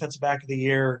Year, Defensive Back of the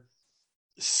Year,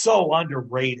 so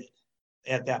underrated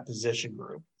at that position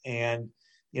group, and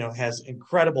has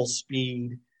incredible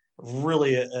speed,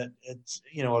 really a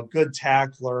good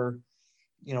tackler,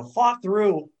 fought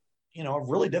through a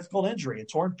really difficult injury, a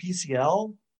torn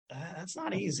PCL. That's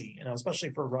not easy, especially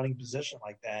for a running position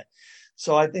like that.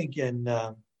 So I think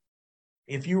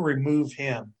if you remove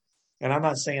him, and I'm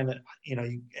not saying that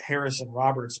Harris and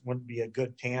Roberts wouldn't be a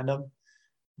good tandem,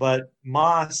 but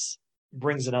Moss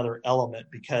brings another element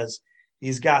because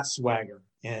he's got swagger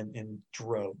and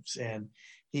droves, and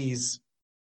he's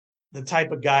the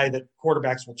type of guy that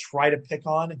quarterbacks will try to pick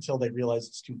on until they realize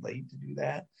it's too late to do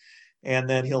that, and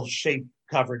then he'll shape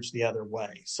coverage the other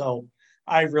way. So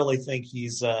I really think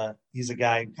he's a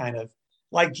guy kind of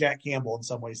like Jack Campbell in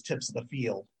some ways, tips of the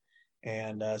field,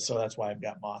 And so that's why I've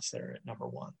got Moss there at number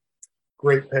 1.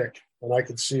 Great pick. And I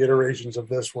could see iterations of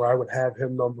this where I would have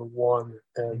him number 1.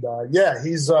 And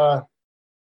he's got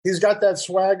that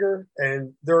swagger,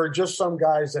 and there are just some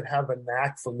guys that have a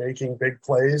knack for making big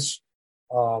plays.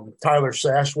 Tyler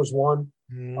Sash was one.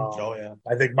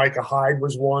 I think Micah Hyde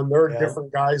was one. There are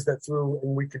different guys that threw,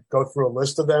 and we could go through a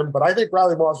list of them. But I think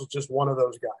Riley Moss was just one of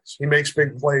those guys. He makes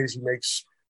big plays. He makes,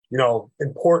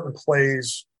 important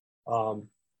plays.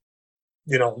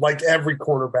 Like every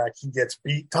cornerback, he gets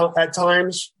beat at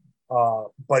times,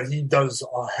 but he does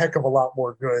a heck of a lot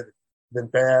more good than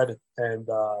bad. And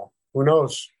who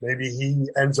knows? Maybe he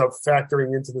ends up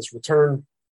factoring into this return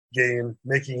game,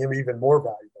 making him even more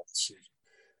valuable this season.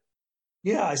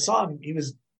 Yeah, I saw him. He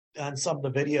was on some of the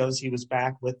videos. He was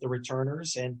back with the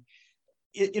returners, and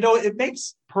it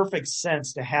makes perfect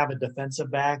sense to have a defensive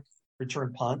back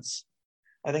return punts.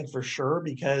 I think for sure,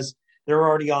 because they're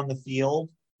already on the field.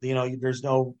 There's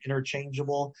no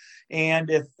interchangeable, and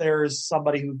if there's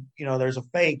somebody who there's a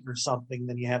fake or something,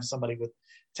 then you have somebody with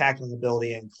tackling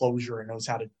ability and closure and knows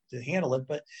how to handle it.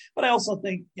 But I also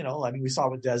think we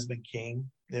saw with Desmond King,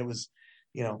 it was.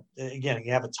 Again,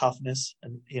 you have a toughness,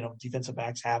 and defensive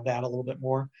backs have that a little bit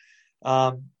more.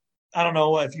 I don't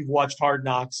know if you've watched Hard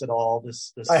Knocks at all.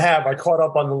 This I have. I caught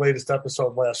up on the latest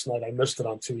episode last night. I missed it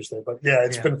on Tuesday, but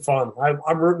it's been fun.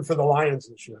 I'm rooting for the Lions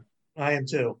this year. I am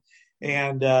too,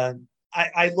 and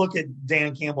I look at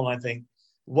Dan Campbell and I think,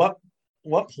 what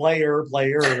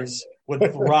players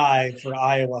would thrive for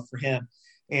Iowa for him?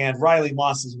 And Riley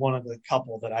Moss is one of the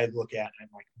couple that I look at, and I'm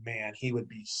like, man, he would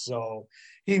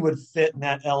fit in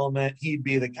that element. He'd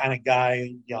be the kind of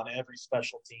guy on every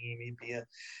special team. He'd be a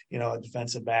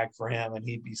defensive back for him, and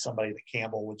he'd be somebody that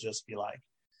Campbell would just be like,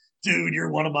 dude,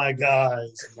 you're one of my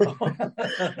guys.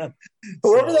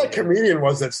 Whoever that comedian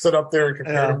was that stood up there and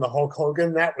compared him to Hulk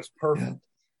Hogan, that was perfect.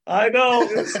 I know.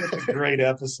 It was such a great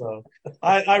episode.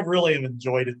 I really have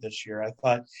enjoyed it this year. I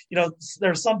thought,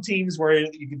 there's some teams where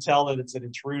you can tell that it's an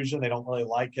intrusion. They don't really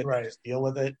like it. Right. They just deal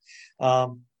with it.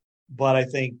 But I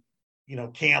think,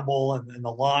 Campbell and the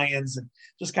Lions and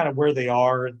just kind of where they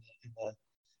are. And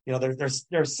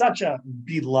they're such a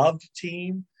beloved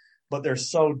team, but they're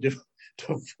so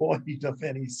devoid of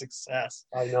any success.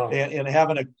 I know. And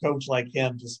having a coach like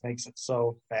him just makes it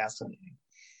so fascinating.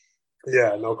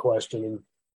 Yeah, no question. And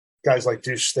guys like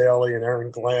Deuce Staley and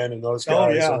Aaron Glenn and those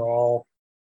guys are all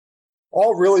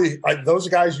really those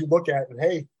guys you look at and,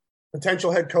 hey,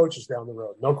 potential head coaches down the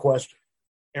road, no question.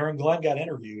 Aaron Glenn got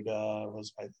interviewed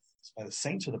was by the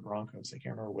Saints or the Broncos. I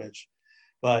can't remember which.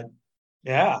 But,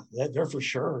 yeah, they're for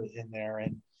sure in there.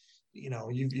 And,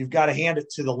 you've got to hand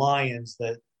it to the Lions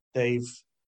that they've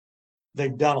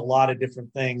done a lot of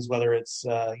different things, whether it's,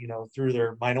 through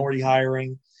their minority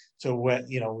hiring to what,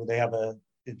 they have a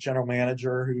general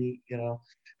manager who,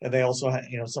 and they also have,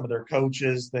 some of their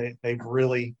coaches, they've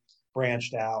really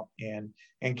branched out. And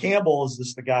Campbell is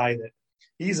just the guy that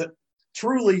he's a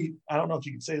truly, I don't know if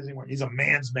you can say this anymore, he's a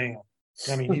man's man.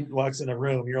 I mean, he walks in a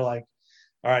room, you're like,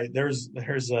 all right, there's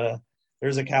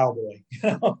a cowboy.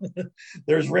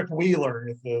 There's Rip Wheeler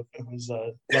if it was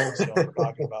Yellowstone we're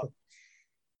talking about.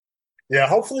 Yeah,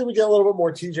 hopefully we get a little bit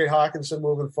more TJ Hawkinson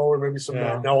moving forward, maybe some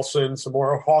Matt Nelson, some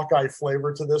more Hawkeye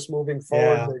flavor to this moving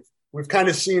forward. Yeah. We've kind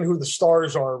of seen who the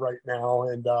stars are right now,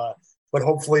 and but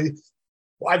hopefully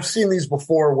I've seen these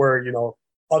before where,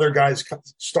 other guys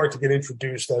start to get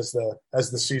introduced as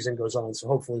the season goes on. So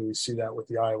hopefully we see that with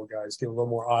the Iowa guys, give a little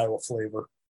more Iowa flavor.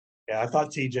 Yeah, I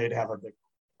thought TJ'd have a big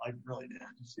 – I really did.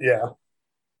 Yeah.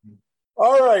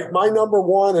 All right, my number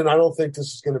 1, and I don't think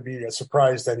this is going to be a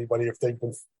surprise to anybody if they've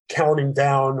been counting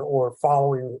down or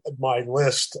following my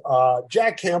list.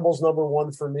 Jack Campbell's number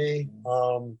 1 for me.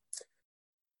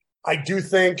 I do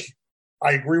think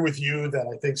I agree with you that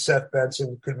I think Seth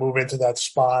Benson could move into that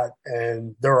spot,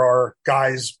 and there are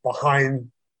guys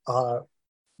behind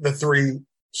the 3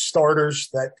 starters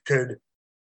that could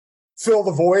fill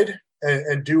the void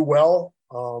and do well.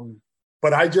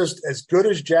 But I just, as good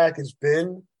as Jack has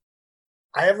been,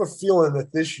 I have a feeling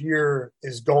that this year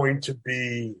is going to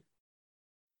be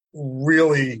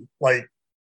really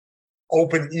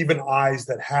open even eyes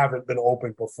that haven't been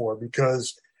opened before,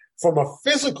 because from a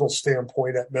physical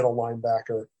standpoint at middle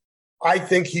linebacker, I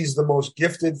think he's the most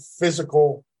gifted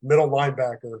physical middle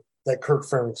linebacker that Kirk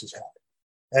Ferentz has had.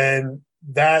 And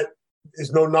that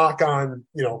is no knock on,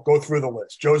 go through the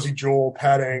list. Josie Jewell,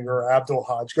 Pat Anger, Abdul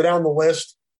Hodge, go down the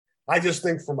list. I just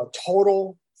think from a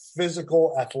total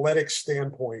physical athletic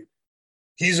standpoint,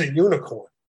 he's a unicorn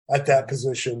at that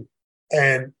position.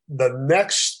 And the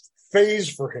next phase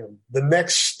for him, the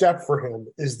next step for him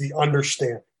is the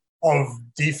understanding of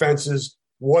defenses,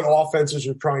 what offenses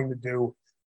are trying to do.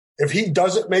 If he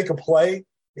doesn't make a play,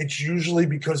 it's usually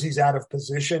because he's out of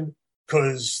position,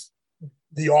 because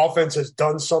the offense has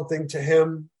done something to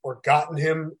him or gotten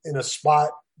him in a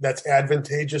spot that's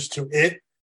advantageous to it.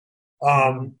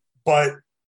 But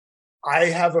I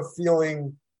have a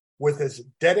feeling, with as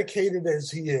dedicated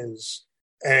as he is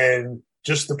and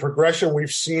just the progression we've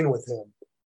seen with him,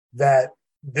 that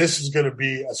this is going to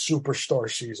be a superstar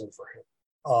season for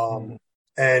him.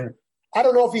 And I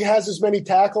don't know if he has as many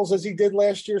tackles as he did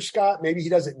last year, Scott. Maybe he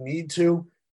doesn't need to.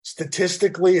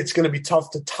 Statistically, it's going to be tough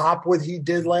to top what he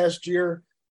did last year.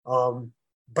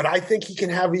 But I think he can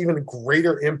have even a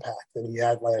greater impact than he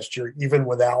had last year, even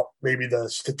without maybe the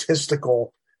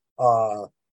statistical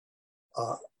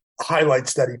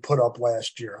highlights that he put up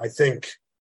last year.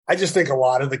 I just think a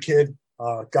lot of the kid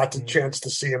got the chance to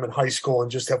see him in high school and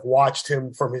just have watched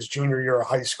him from his junior year of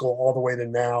high school all the way to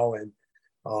now. And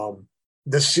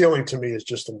the ceiling to me is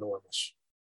just enormous.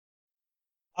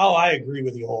 Oh, I agree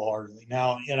with you wholeheartedly.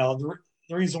 Now, the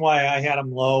reason why I had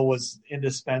him low was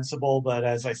indispensable, but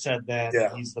as I said then,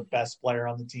 he's the best player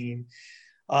on the team.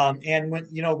 And when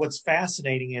what's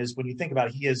fascinating is when you think about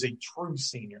it, he is a true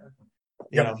senior.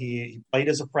 He played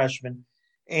as a freshman,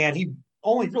 and he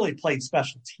only really played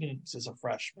special teams as a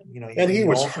freshman. And he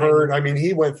was hurt. I mean,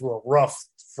 he went through a rough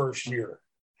first year.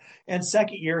 And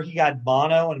second year, he got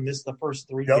mono and missed the first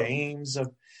 3 games of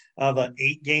an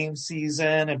 8-game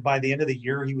season. And by the end of the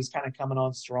year, he was kind of coming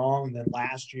on strong. And then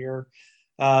last year,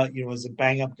 was a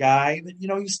bang-up guy. But,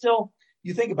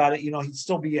 you think about it, he'd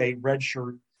still be a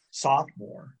redshirt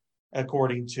sophomore,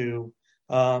 according to,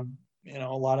 a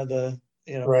lot of the,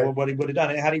 what he would have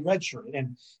done had he redshirted.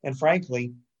 And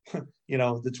frankly,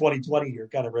 the 2020 year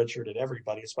kind of redshirted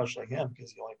everybody, especially him,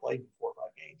 because he only played in 4 or 5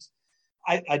 games.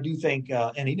 I do think,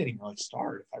 and he didn't even really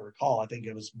start, if I recall. I think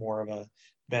it was more of a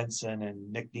Benson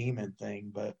and Nick Neiman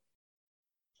thing. But,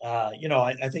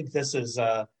 I think this is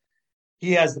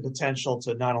he has the potential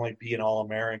to not only be an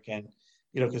All-American,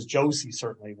 because Josie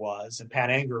certainly was, and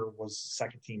Pat Anger was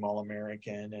second-team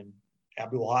All-American, and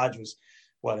Abdul Hodge was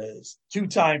a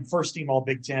 2-time first-team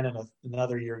All-Big Ten, and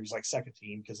another year he was like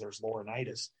second-team because there's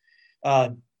Laurinaitis.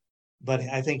 But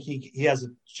I think he has a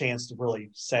chance to really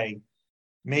say,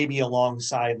 maybe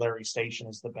alongside Larry Station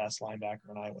is the best linebacker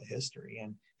in Iowa history.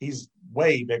 And he's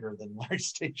way bigger than Larry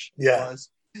Station was,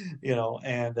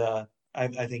 and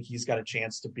I think he's got a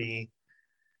chance to be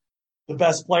the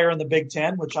best player in the Big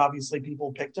Ten, which obviously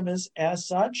people picked him as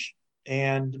such,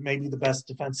 and maybe the best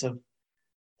defensive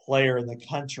player in the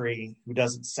country who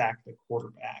doesn't sack the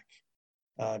quarterback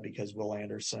because Will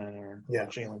Anderson or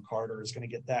Jalen Carter is going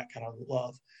to get that kind of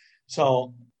love.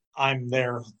 So I'm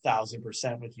there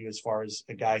 1,000% with you as far as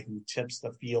a guy who tips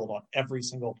the field on every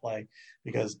single play,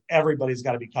 because everybody's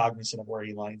got to be cognizant of where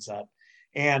he lines up.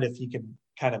 And if he can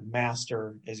kind of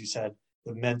master, as you said,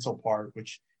 the mental part,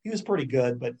 which he was pretty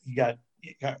good, but he got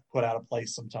put out of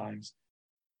place sometimes.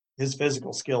 His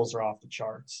physical skills are off the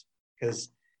charts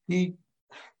because he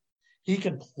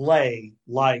can play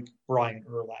like Brian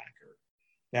Urlacher.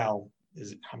 Now,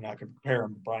 I'm not going to compare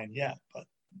him to Brian yet, but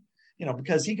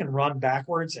because he can run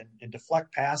backwards and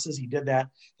deflect passes. He did that.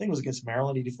 I think it was against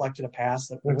Maryland. He deflected a pass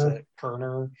that went to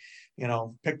Kerner,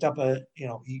 picked up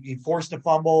he forced a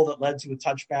fumble that led to a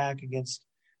touchback against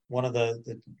one of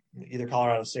the either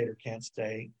Colorado State or Kent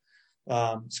State.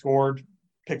 Scored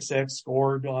pick six,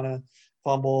 scored on a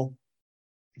fumble,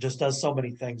 just does so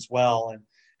many things well.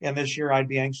 And this year I'd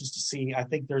be anxious to see, I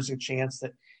think there's a chance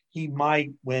that he might,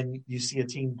 when you see a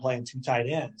team playing 2 tight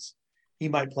ends, he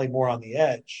might play more on the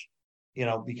edge.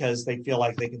 Because they feel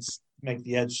like they can make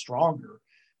the edge stronger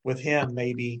with him,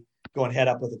 maybe going head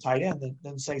up with a tight end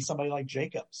than say somebody like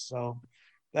Jacobs. So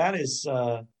that's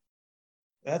a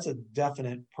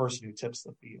definite person who tips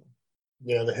the field.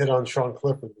 Yeah, the hit on Sean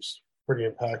Clifford was pretty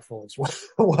impactful as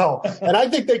well. And I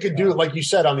think they could do it, like you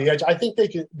said, on the edge. I think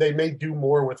they may do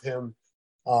more with him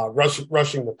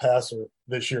rushing the passer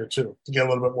this year too, to get a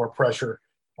little bit more pressure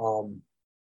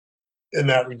in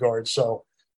that regard. So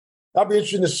I'll be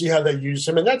interested to see how they use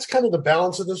him. And that's kind of the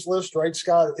balance of this list, right,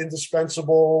 Scott?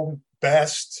 Indispensable,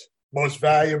 best, most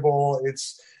valuable.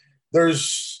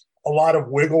 There's a lot of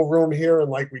wiggle room here.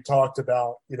 And like we talked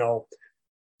about,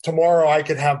 tomorrow I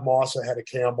could have Moss ahead of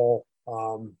Campbell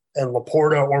and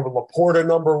Laporta, or Laporta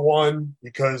number 1,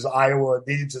 because Iowa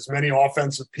needs as many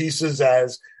offensive pieces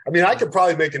as – I could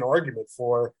probably make an argument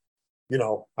for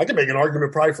I could make an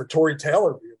argument probably for Torrey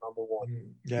Taylor being number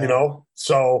 1,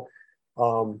 So –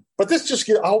 but this just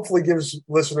hopefully gives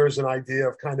listeners an idea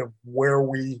of kind of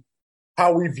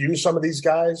how we view some of these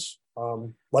guys.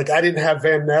 Like I didn't have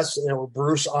Van Ness or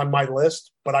Bruce on my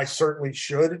list, but I certainly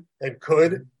should and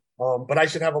could. But I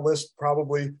should have a list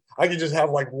probably. I could just have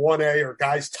like 1A or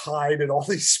guys tied in all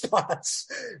these spots,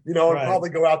 and probably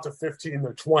go out to 15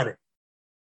 or 20.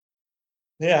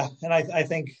 Yeah, and I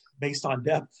think based on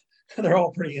depth, they're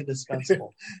all pretty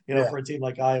indispensable, for a team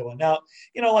like Iowa. Now,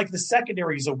 like the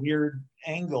secondary is a weird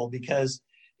angle because,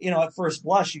 at first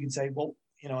blush you can say, well,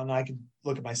 and I can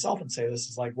look at myself and say this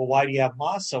is like, well, why do you have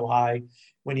Moss so high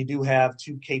when you do have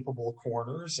two capable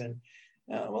corners? And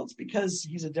well, it's because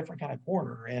he's a different kind of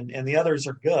corner, and the others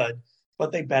are good,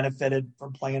 but they benefited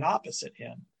from playing opposite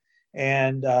him.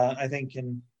 And I think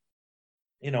and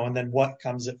then what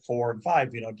comes at 4 and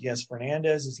 5? Diaz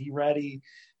Fernandez, is he ready?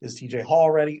 Is TJ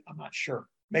Hall ready? I'm not sure.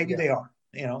 Maybe they are.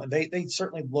 And they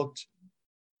certainly looked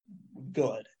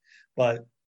good, but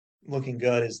looking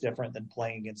good is different than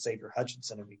playing against Xavier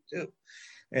Hutchinson in week 2.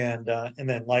 And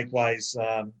then likewise,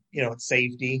 at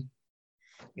safety.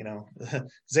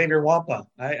 Xavier Wampa,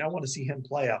 I want to see him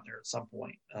play out there at some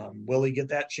point. Will he get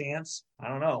that chance? I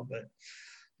don't know, but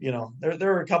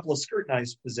there are a couple of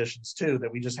scrutinized positions too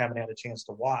that we just haven't had a chance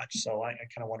to watch. So I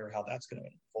kind of wonder how that's going to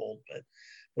unfold.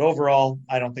 But overall,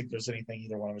 I don't think there's anything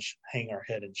either one of us should hang our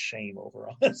head in shame over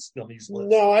on these lists.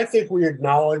 No, I think we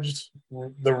acknowledged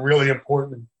the really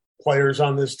important players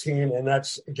on this team, and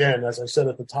that's, again, as I said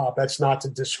at the top, that's not to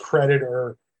discredit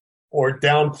or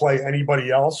downplay anybody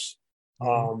else.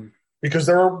 Because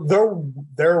there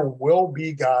will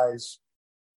be guys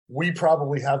we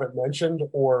probably haven't mentioned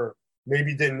or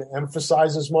maybe didn't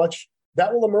emphasize as much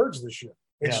that will emerge this year.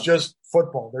 It's just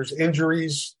football. There's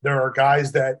injuries. There are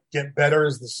guys that get better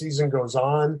as the season goes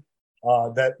on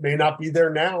that may not be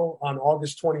there now on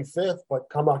August 25th, but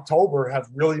come October have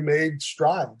really made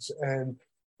strides and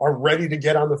are ready to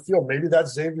get on the field. Maybe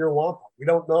that's Xavier Wampa. We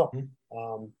don't know.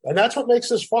 And that's what makes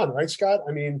this fun, right, Scott?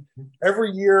 I mean,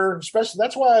 every year, especially,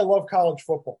 that's why I love college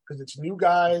football, because it's new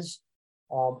guys,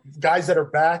 guys that are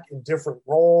back in different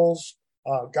roles,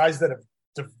 guys that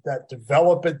that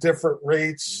develop at different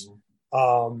rates.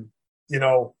 Who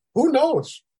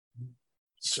knows?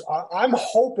 So I'm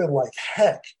hoping like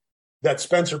heck that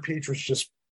Spencer Petras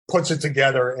just puts it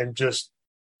together and just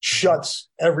shuts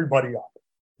everybody up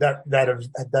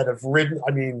that have ridden.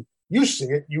 I mean, you see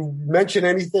it. You mention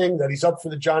anything that he's up for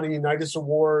the Johnny Unitas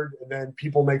Award, and then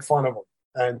people make fun of him.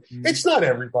 And it's not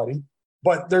everybody,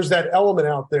 but there's that element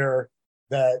out there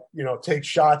that, takes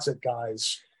shots at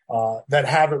guys that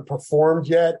haven't performed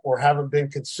yet or haven't been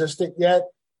consistent yet.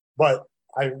 But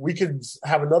we could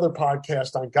have another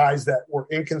podcast on guys that were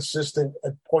inconsistent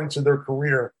at points in their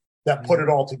career that put it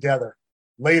all together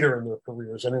later in their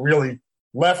careers and really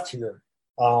left here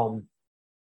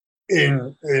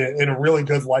in a really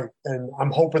good light. And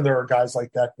I'm hoping there are guys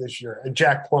like that this year. And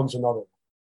Jack Plum's another one.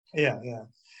 Yeah.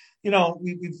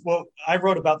 I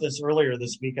wrote about this earlier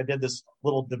this week. I did this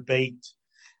little debate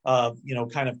of,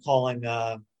 kind of calling,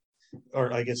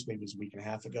 or I guess maybe it was a week and a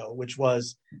half ago, which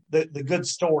was the good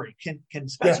story. Can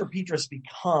Spencer Petras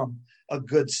become a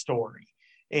good story?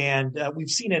 And we've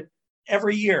seen it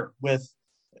every year with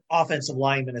offensive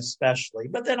linemen especially,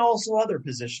 but then also other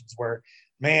positions where,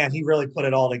 man, he really put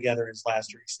it all together in his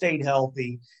last year. He stayed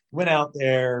healthy, went out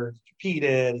there,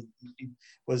 competed, he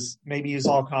was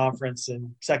all conference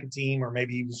and second team, or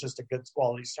maybe he was just a good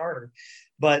quality starter.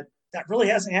 But that really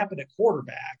hasn't happened at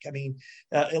quarterback. I mean,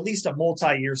 at least a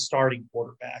multi-year starting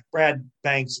quarterback. Brad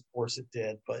Banks, of course, it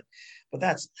did, but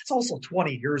that's also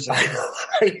 20 years ago.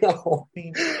 I know.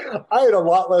 I had a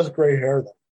lot less gray hair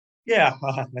then. Yeah,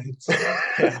 I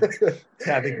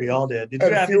think we all did. Did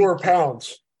and you have fewer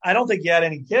pounds? I don't think you had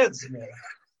any kids.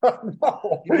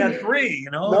 No. You had 3,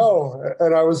 No,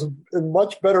 and I was in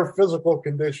much better physical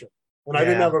condition, and I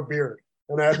didn't have a beard,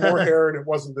 and I had more hair, and it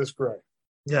wasn't this gray.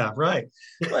 Yeah, right.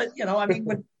 But,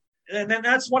 and then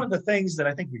that's one of the things that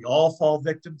I think we all fall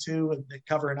victim to and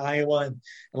cover in Iowa, and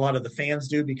a lot of the fans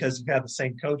do because you've had the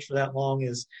same coach for that long,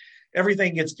 is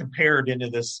everything gets compared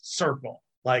into this circle.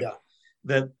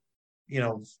 That,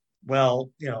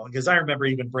 because I remember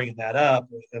even bringing that up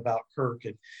about Kirk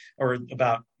or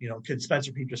about, could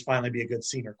Spencer Petras finally be a good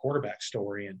senior quarterback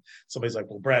story? And somebody's like,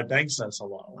 well, Brad Banks says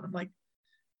hello. And I'm like,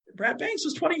 Brad Banks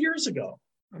was 20 years ago.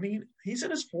 I mean, he's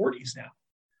in his 40s now.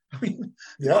 I mean,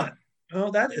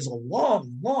 that is a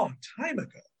long, long time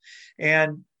ago.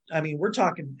 And I mean, we're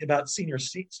talking about senior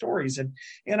stories. And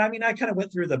I mean, I kind of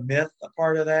went through the myth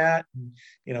part of that. And,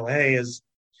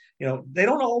 they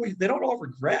don't all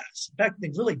regress. In fact, they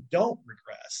really don't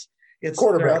regress. It's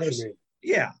quarterbacks.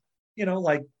 Yeah.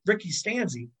 Like Ricky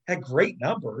Stanzi had great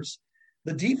numbers.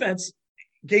 The defense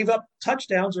gave up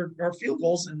touchdowns or field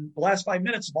goals in the last 5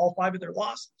 minutes of all 5 of their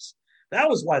losses. That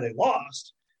was why they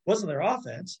lost. It wasn't their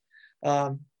offense.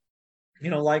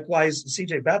 Likewise,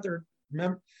 CJ Beathard,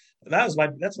 remember, That's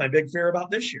my big fear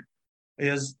about this year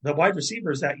is the wide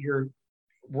receivers that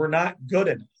were not good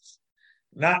enough,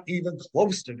 not even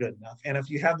close to good enough. And if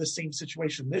you have the same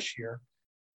situation this year,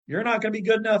 you're not going to be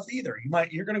good enough either.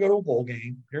 You're going to go to a bowl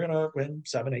game. You're going to win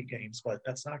 7-8 games, but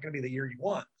that's not going to be the year you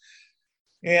want.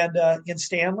 And in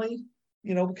Stanley,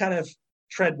 kind of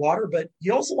tread water, but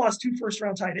you also lost 2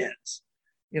 first-round tight ends.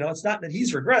 It's not that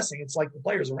he's regressing. It's like the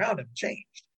players around him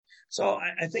changed. So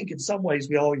I think in some ways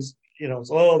we always, they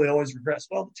always regress.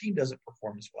 Well, the team doesn't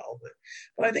perform as well,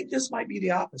 but I think this might be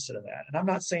the opposite of that. And I'm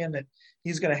not saying that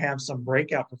he's going to have some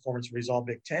breakout performance where he's all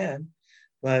Big Ten,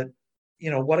 but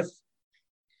what if,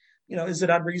 is it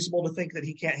unreasonable to think that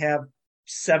he can't have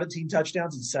 17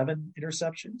 touchdowns and 7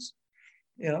 interceptions?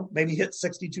 Maybe hit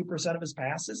 62% of his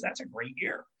passes. That's a great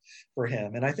year for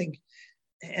him. And I think,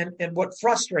 and what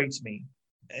frustrates me,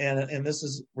 and this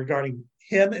is regarding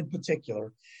him in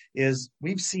particular, is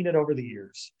we've seen it over the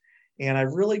years. And I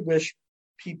really wish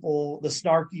the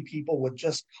snarky people would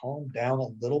just calm down a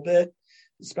little bit,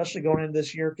 especially going into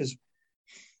this year, because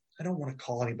I don't want to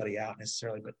call anybody out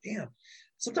necessarily, but damn,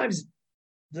 sometimes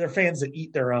there are fans that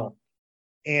eat their own.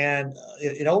 And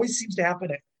it always seems to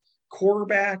happen at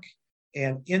quarterback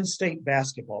and in-state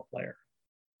basketball player.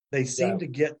 They seem to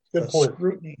get the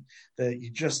scrutiny that you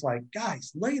just like,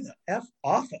 guys, lay the F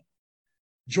off it.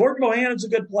 Jordan Bohannon's a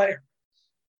good player.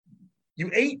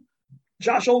 You ate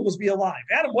Josh Oglesby alive.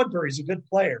 Adam Woodbury's a good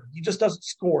player. He just doesn't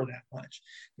score that much.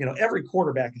 Every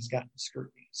quarterback has gotten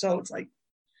scrutiny. So it's like,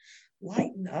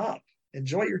 lighten up.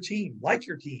 Enjoy your team. Like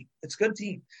your team. It's a good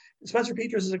team. Spencer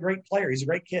Petras is a great player. He's a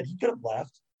great kid. He could have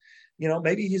left.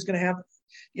 Maybe he's going to have,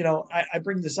 I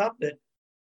bring this up that,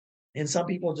 and some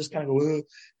people just kind of go,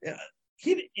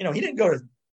 he didn't go to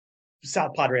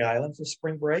South Padre Island for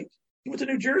spring break. He went to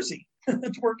New Jersey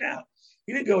to work out.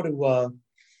 He didn't go to,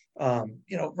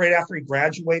 right after he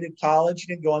graduated college, he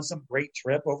didn't go on some great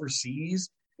trip overseas.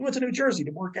 He went to New Jersey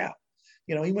to work out.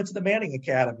 He went to the Manning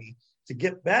Academy to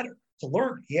get better, to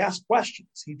learn. He asked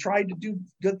questions. He tried to do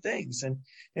good things, and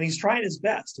he's trying his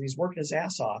best, and he's working his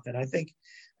ass off. And I think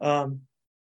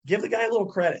give the guy a little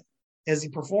credit. Has he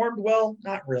performed well?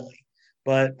 Not really.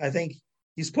 But I think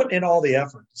he's putting in all the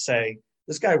effort to say,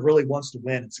 this guy really wants to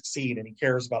win and succeed, and he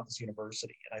cares about this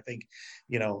university. And I think,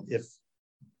 if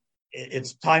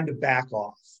it's time to back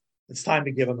off, it's time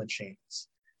to give him a chance.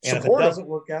 And if it doesn't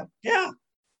work out,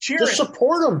 cheer Just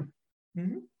support him.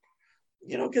 Mm-hmm.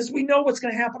 Because we know what's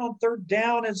going to happen on 3rd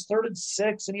down. It's 3rd and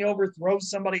 6, and he overthrows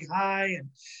somebody high, and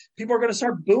people are going to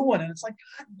start booing. And it's like,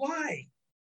 God, why?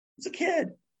 He's a kid.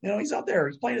 He's out there.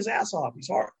 He's playing his ass off. He's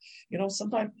hard.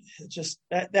 Sometimes it's just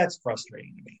that's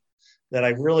frustrating to me. That I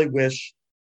really wish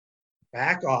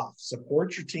back off,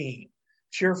 support your team,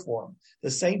 cheer for them.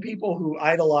 The same people who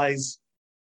idolize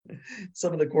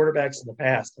some of the quarterbacks in the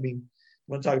past. I mean, you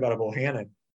want to talk about a Bohannon?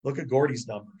 Look at Gordy's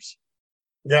numbers.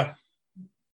 Yeah.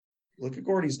 Look at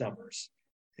Gordy's numbers.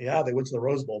 Yeah, they went to the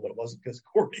Rose Bowl, but it wasn't because of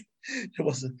Gordy. It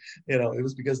wasn't, it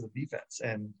was because of the defense.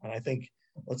 And I think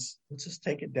let's just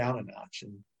take it down a notch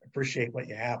and appreciate what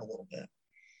you have a little bit.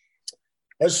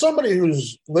 As somebody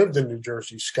who's lived in New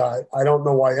Jersey, Scott, I don't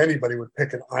know why anybody would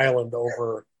pick an island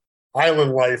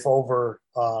life over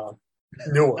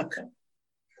Newark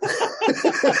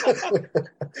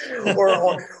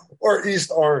or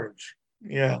East Orange.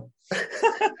 Yeah.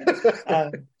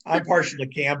 I'm partial to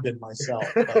Camden myself.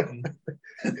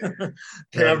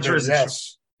 Camden, Jersey,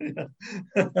 yes.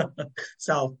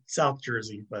 South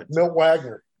Jersey, but Milt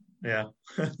Wagner. Yeah.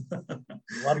 A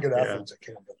lot of good athletes at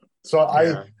Camden. So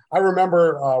I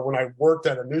remember when I worked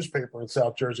at a newspaper in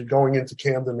South Jersey, going into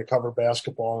Camden to cover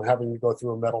basketball and having to go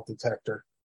through a metal detector.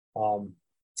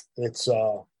 It's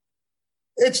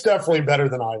definitely better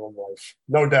than island life,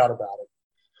 no doubt about it.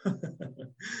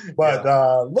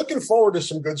 But looking forward to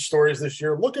some good stories this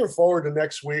year. Looking forward to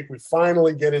next week. We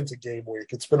finally get into game week.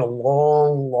 It's been a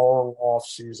long off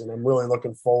season. I'm really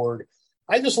looking forward.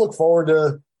 I just look forward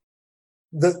to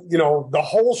the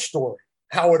whole story,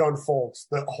 how it unfolds,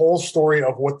 the whole story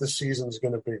of what the season's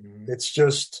going to be. It's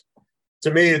just,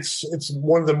 to me, it's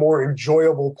one of the more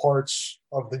enjoyable parts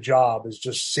of the job is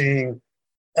just seeing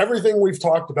everything we've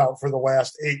talked about for the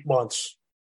last 8 months,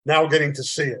 now getting to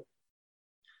see it.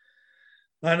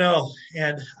 I know.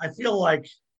 And I feel like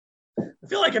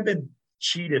I've been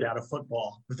cheated out of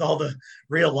football with all the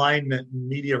realignment and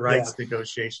media rights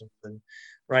negotiations and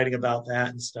writing about that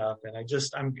and stuff. And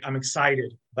I'm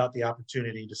excited about the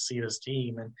opportunity to see this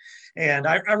team. And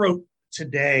I wrote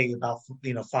today about,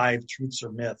 5 truths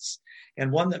or myths.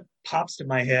 And one that pops to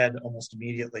my head almost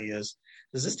immediately is,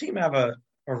 does this team have a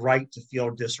right to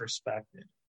feel disrespected?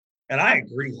 And I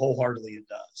agree wholeheartedly it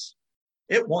does.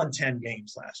 It won 10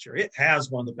 games last year. It has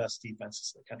one of the best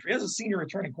defenses in the country. It has a senior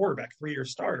returning quarterback, 3-year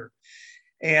starter.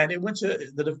 And it went to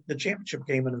the championship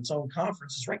game in its own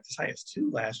conference. It's ranked as high as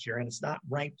 2 last year, and it's not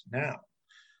ranked now.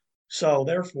 So,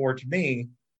 therefore, to me,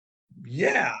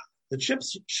 yeah, the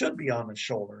chips should be on the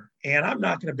shoulder. And I'm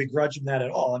not going to begrudge them that at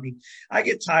all. I mean, I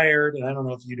get tired, and I don't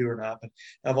know if you do or not, but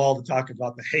of all the talk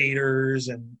about the haters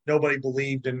and nobody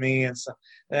believed in me and stuff.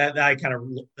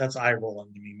 That's eye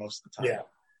rolling to me most of the time. Yeah.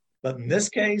 But in this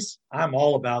case, I'm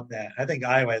all about that. I think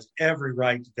Iowa has every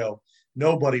right to go,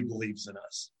 nobody believes in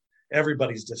us.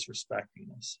 Everybody's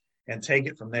disrespecting us, and take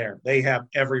it from there. They have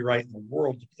every right in the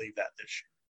world to believe that this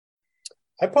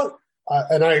year.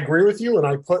 And I agree with you, and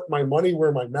I put my money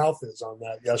where my mouth is on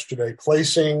that yesterday,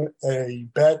 placing a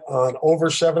bet on over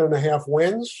 7.5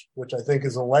 wins, which I think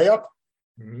is a layup.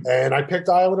 Mm-hmm. And I picked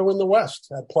Iowa to win the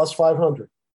West at plus 500.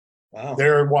 Wow.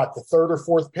 They're the third or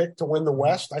fourth pick to win the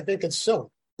West? I think it's silly.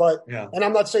 But yeah. And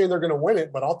I'm not saying they're going to win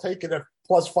it, but I'll take it at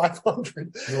plus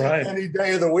 500 any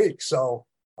day of the week. So,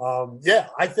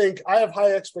 I think I have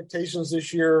high expectations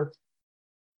this year.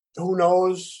 Who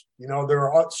knows?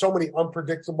 There are so many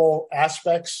unpredictable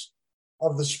aspects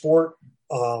of the sport.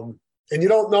 And you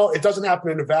don't know. It doesn't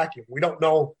happen in a vacuum. We don't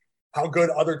know how good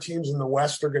other teams in the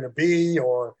West are going to be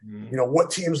or,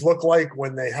 what teams look like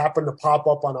when they happen to pop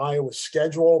up on Iowa's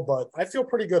schedule. But I feel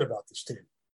pretty good about this team.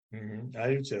 Mm-hmm. I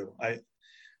do too.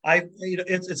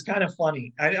 It's kind of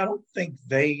funny. I don't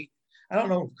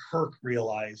know if Kirk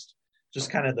realized just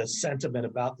kind of the sentiment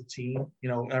about the team.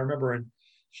 I remember in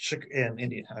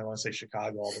Indiana, I want to say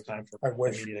Chicago all the time for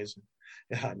media days.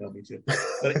 Yeah, I know, me too.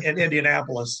 But in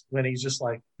Indianapolis, when he's just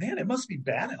like, man, it must be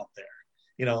bad out there.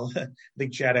 I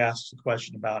think Chad asked a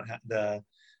question about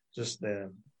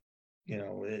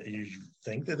you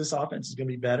think that this offense is going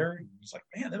to be better? And he's like,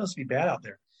 man, it must be bad out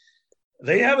there.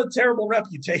 They have a terrible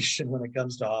reputation when it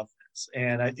comes to offense,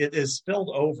 and it is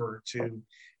spilled over to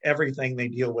everything they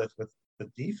deal with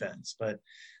defense. But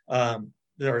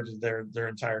their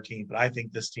entire team. But I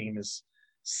think this team is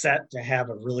set to have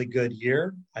a really good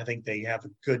year. I think they have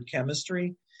a good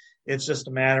chemistry. It's just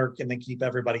a matter, can they keep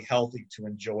everybody healthy to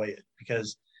enjoy it?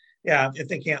 Because, if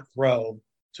they can't throw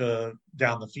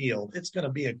down the field, it's going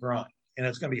to be a grind, and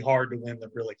it's going to be hard to win the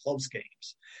really close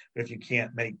games if you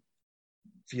can't make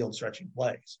field stretching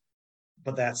plays.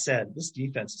 But that said, this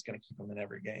defense is going to keep them in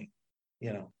every game.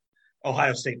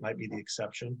 Ohio State might be the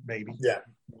exception, maybe. Yeah.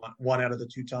 One out of the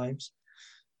 2 times.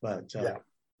 But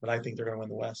I think they're going to win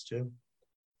the West too.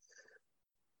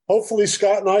 Hopefully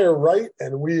Scott and I are right,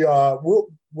 and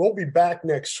we'll be back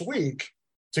next week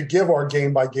to give our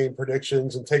game-by-game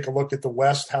predictions and take a look at the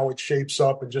West, how it shapes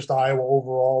up, and just Iowa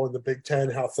overall in the Big Ten,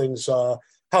 how things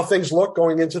look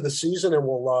going into the season, and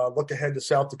we'll look ahead to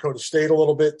South Dakota State a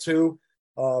little bit too,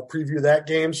 preview that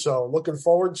game. So looking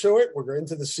forward to it. We're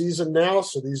into the season now,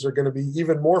 so these are going to be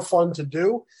even more fun to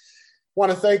do. Want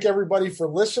to thank everybody for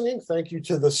listening. Thank you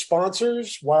to the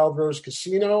sponsors, Wild Rose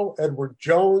Casino, Edward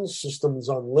Jones, Systems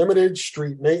Unlimited,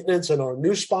 Street Maintenance, and our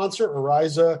new sponsor,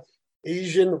 Ariza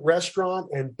Asian Restaurant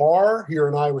and Bar here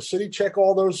in Iowa City. Check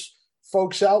all those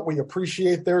folks out. We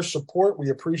appreciate their support. We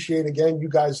appreciate, again, you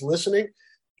guys listening.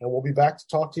 And we'll be back to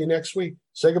talk to you next week.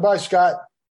 Say goodbye, Scott.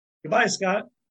 Goodbye, Scott.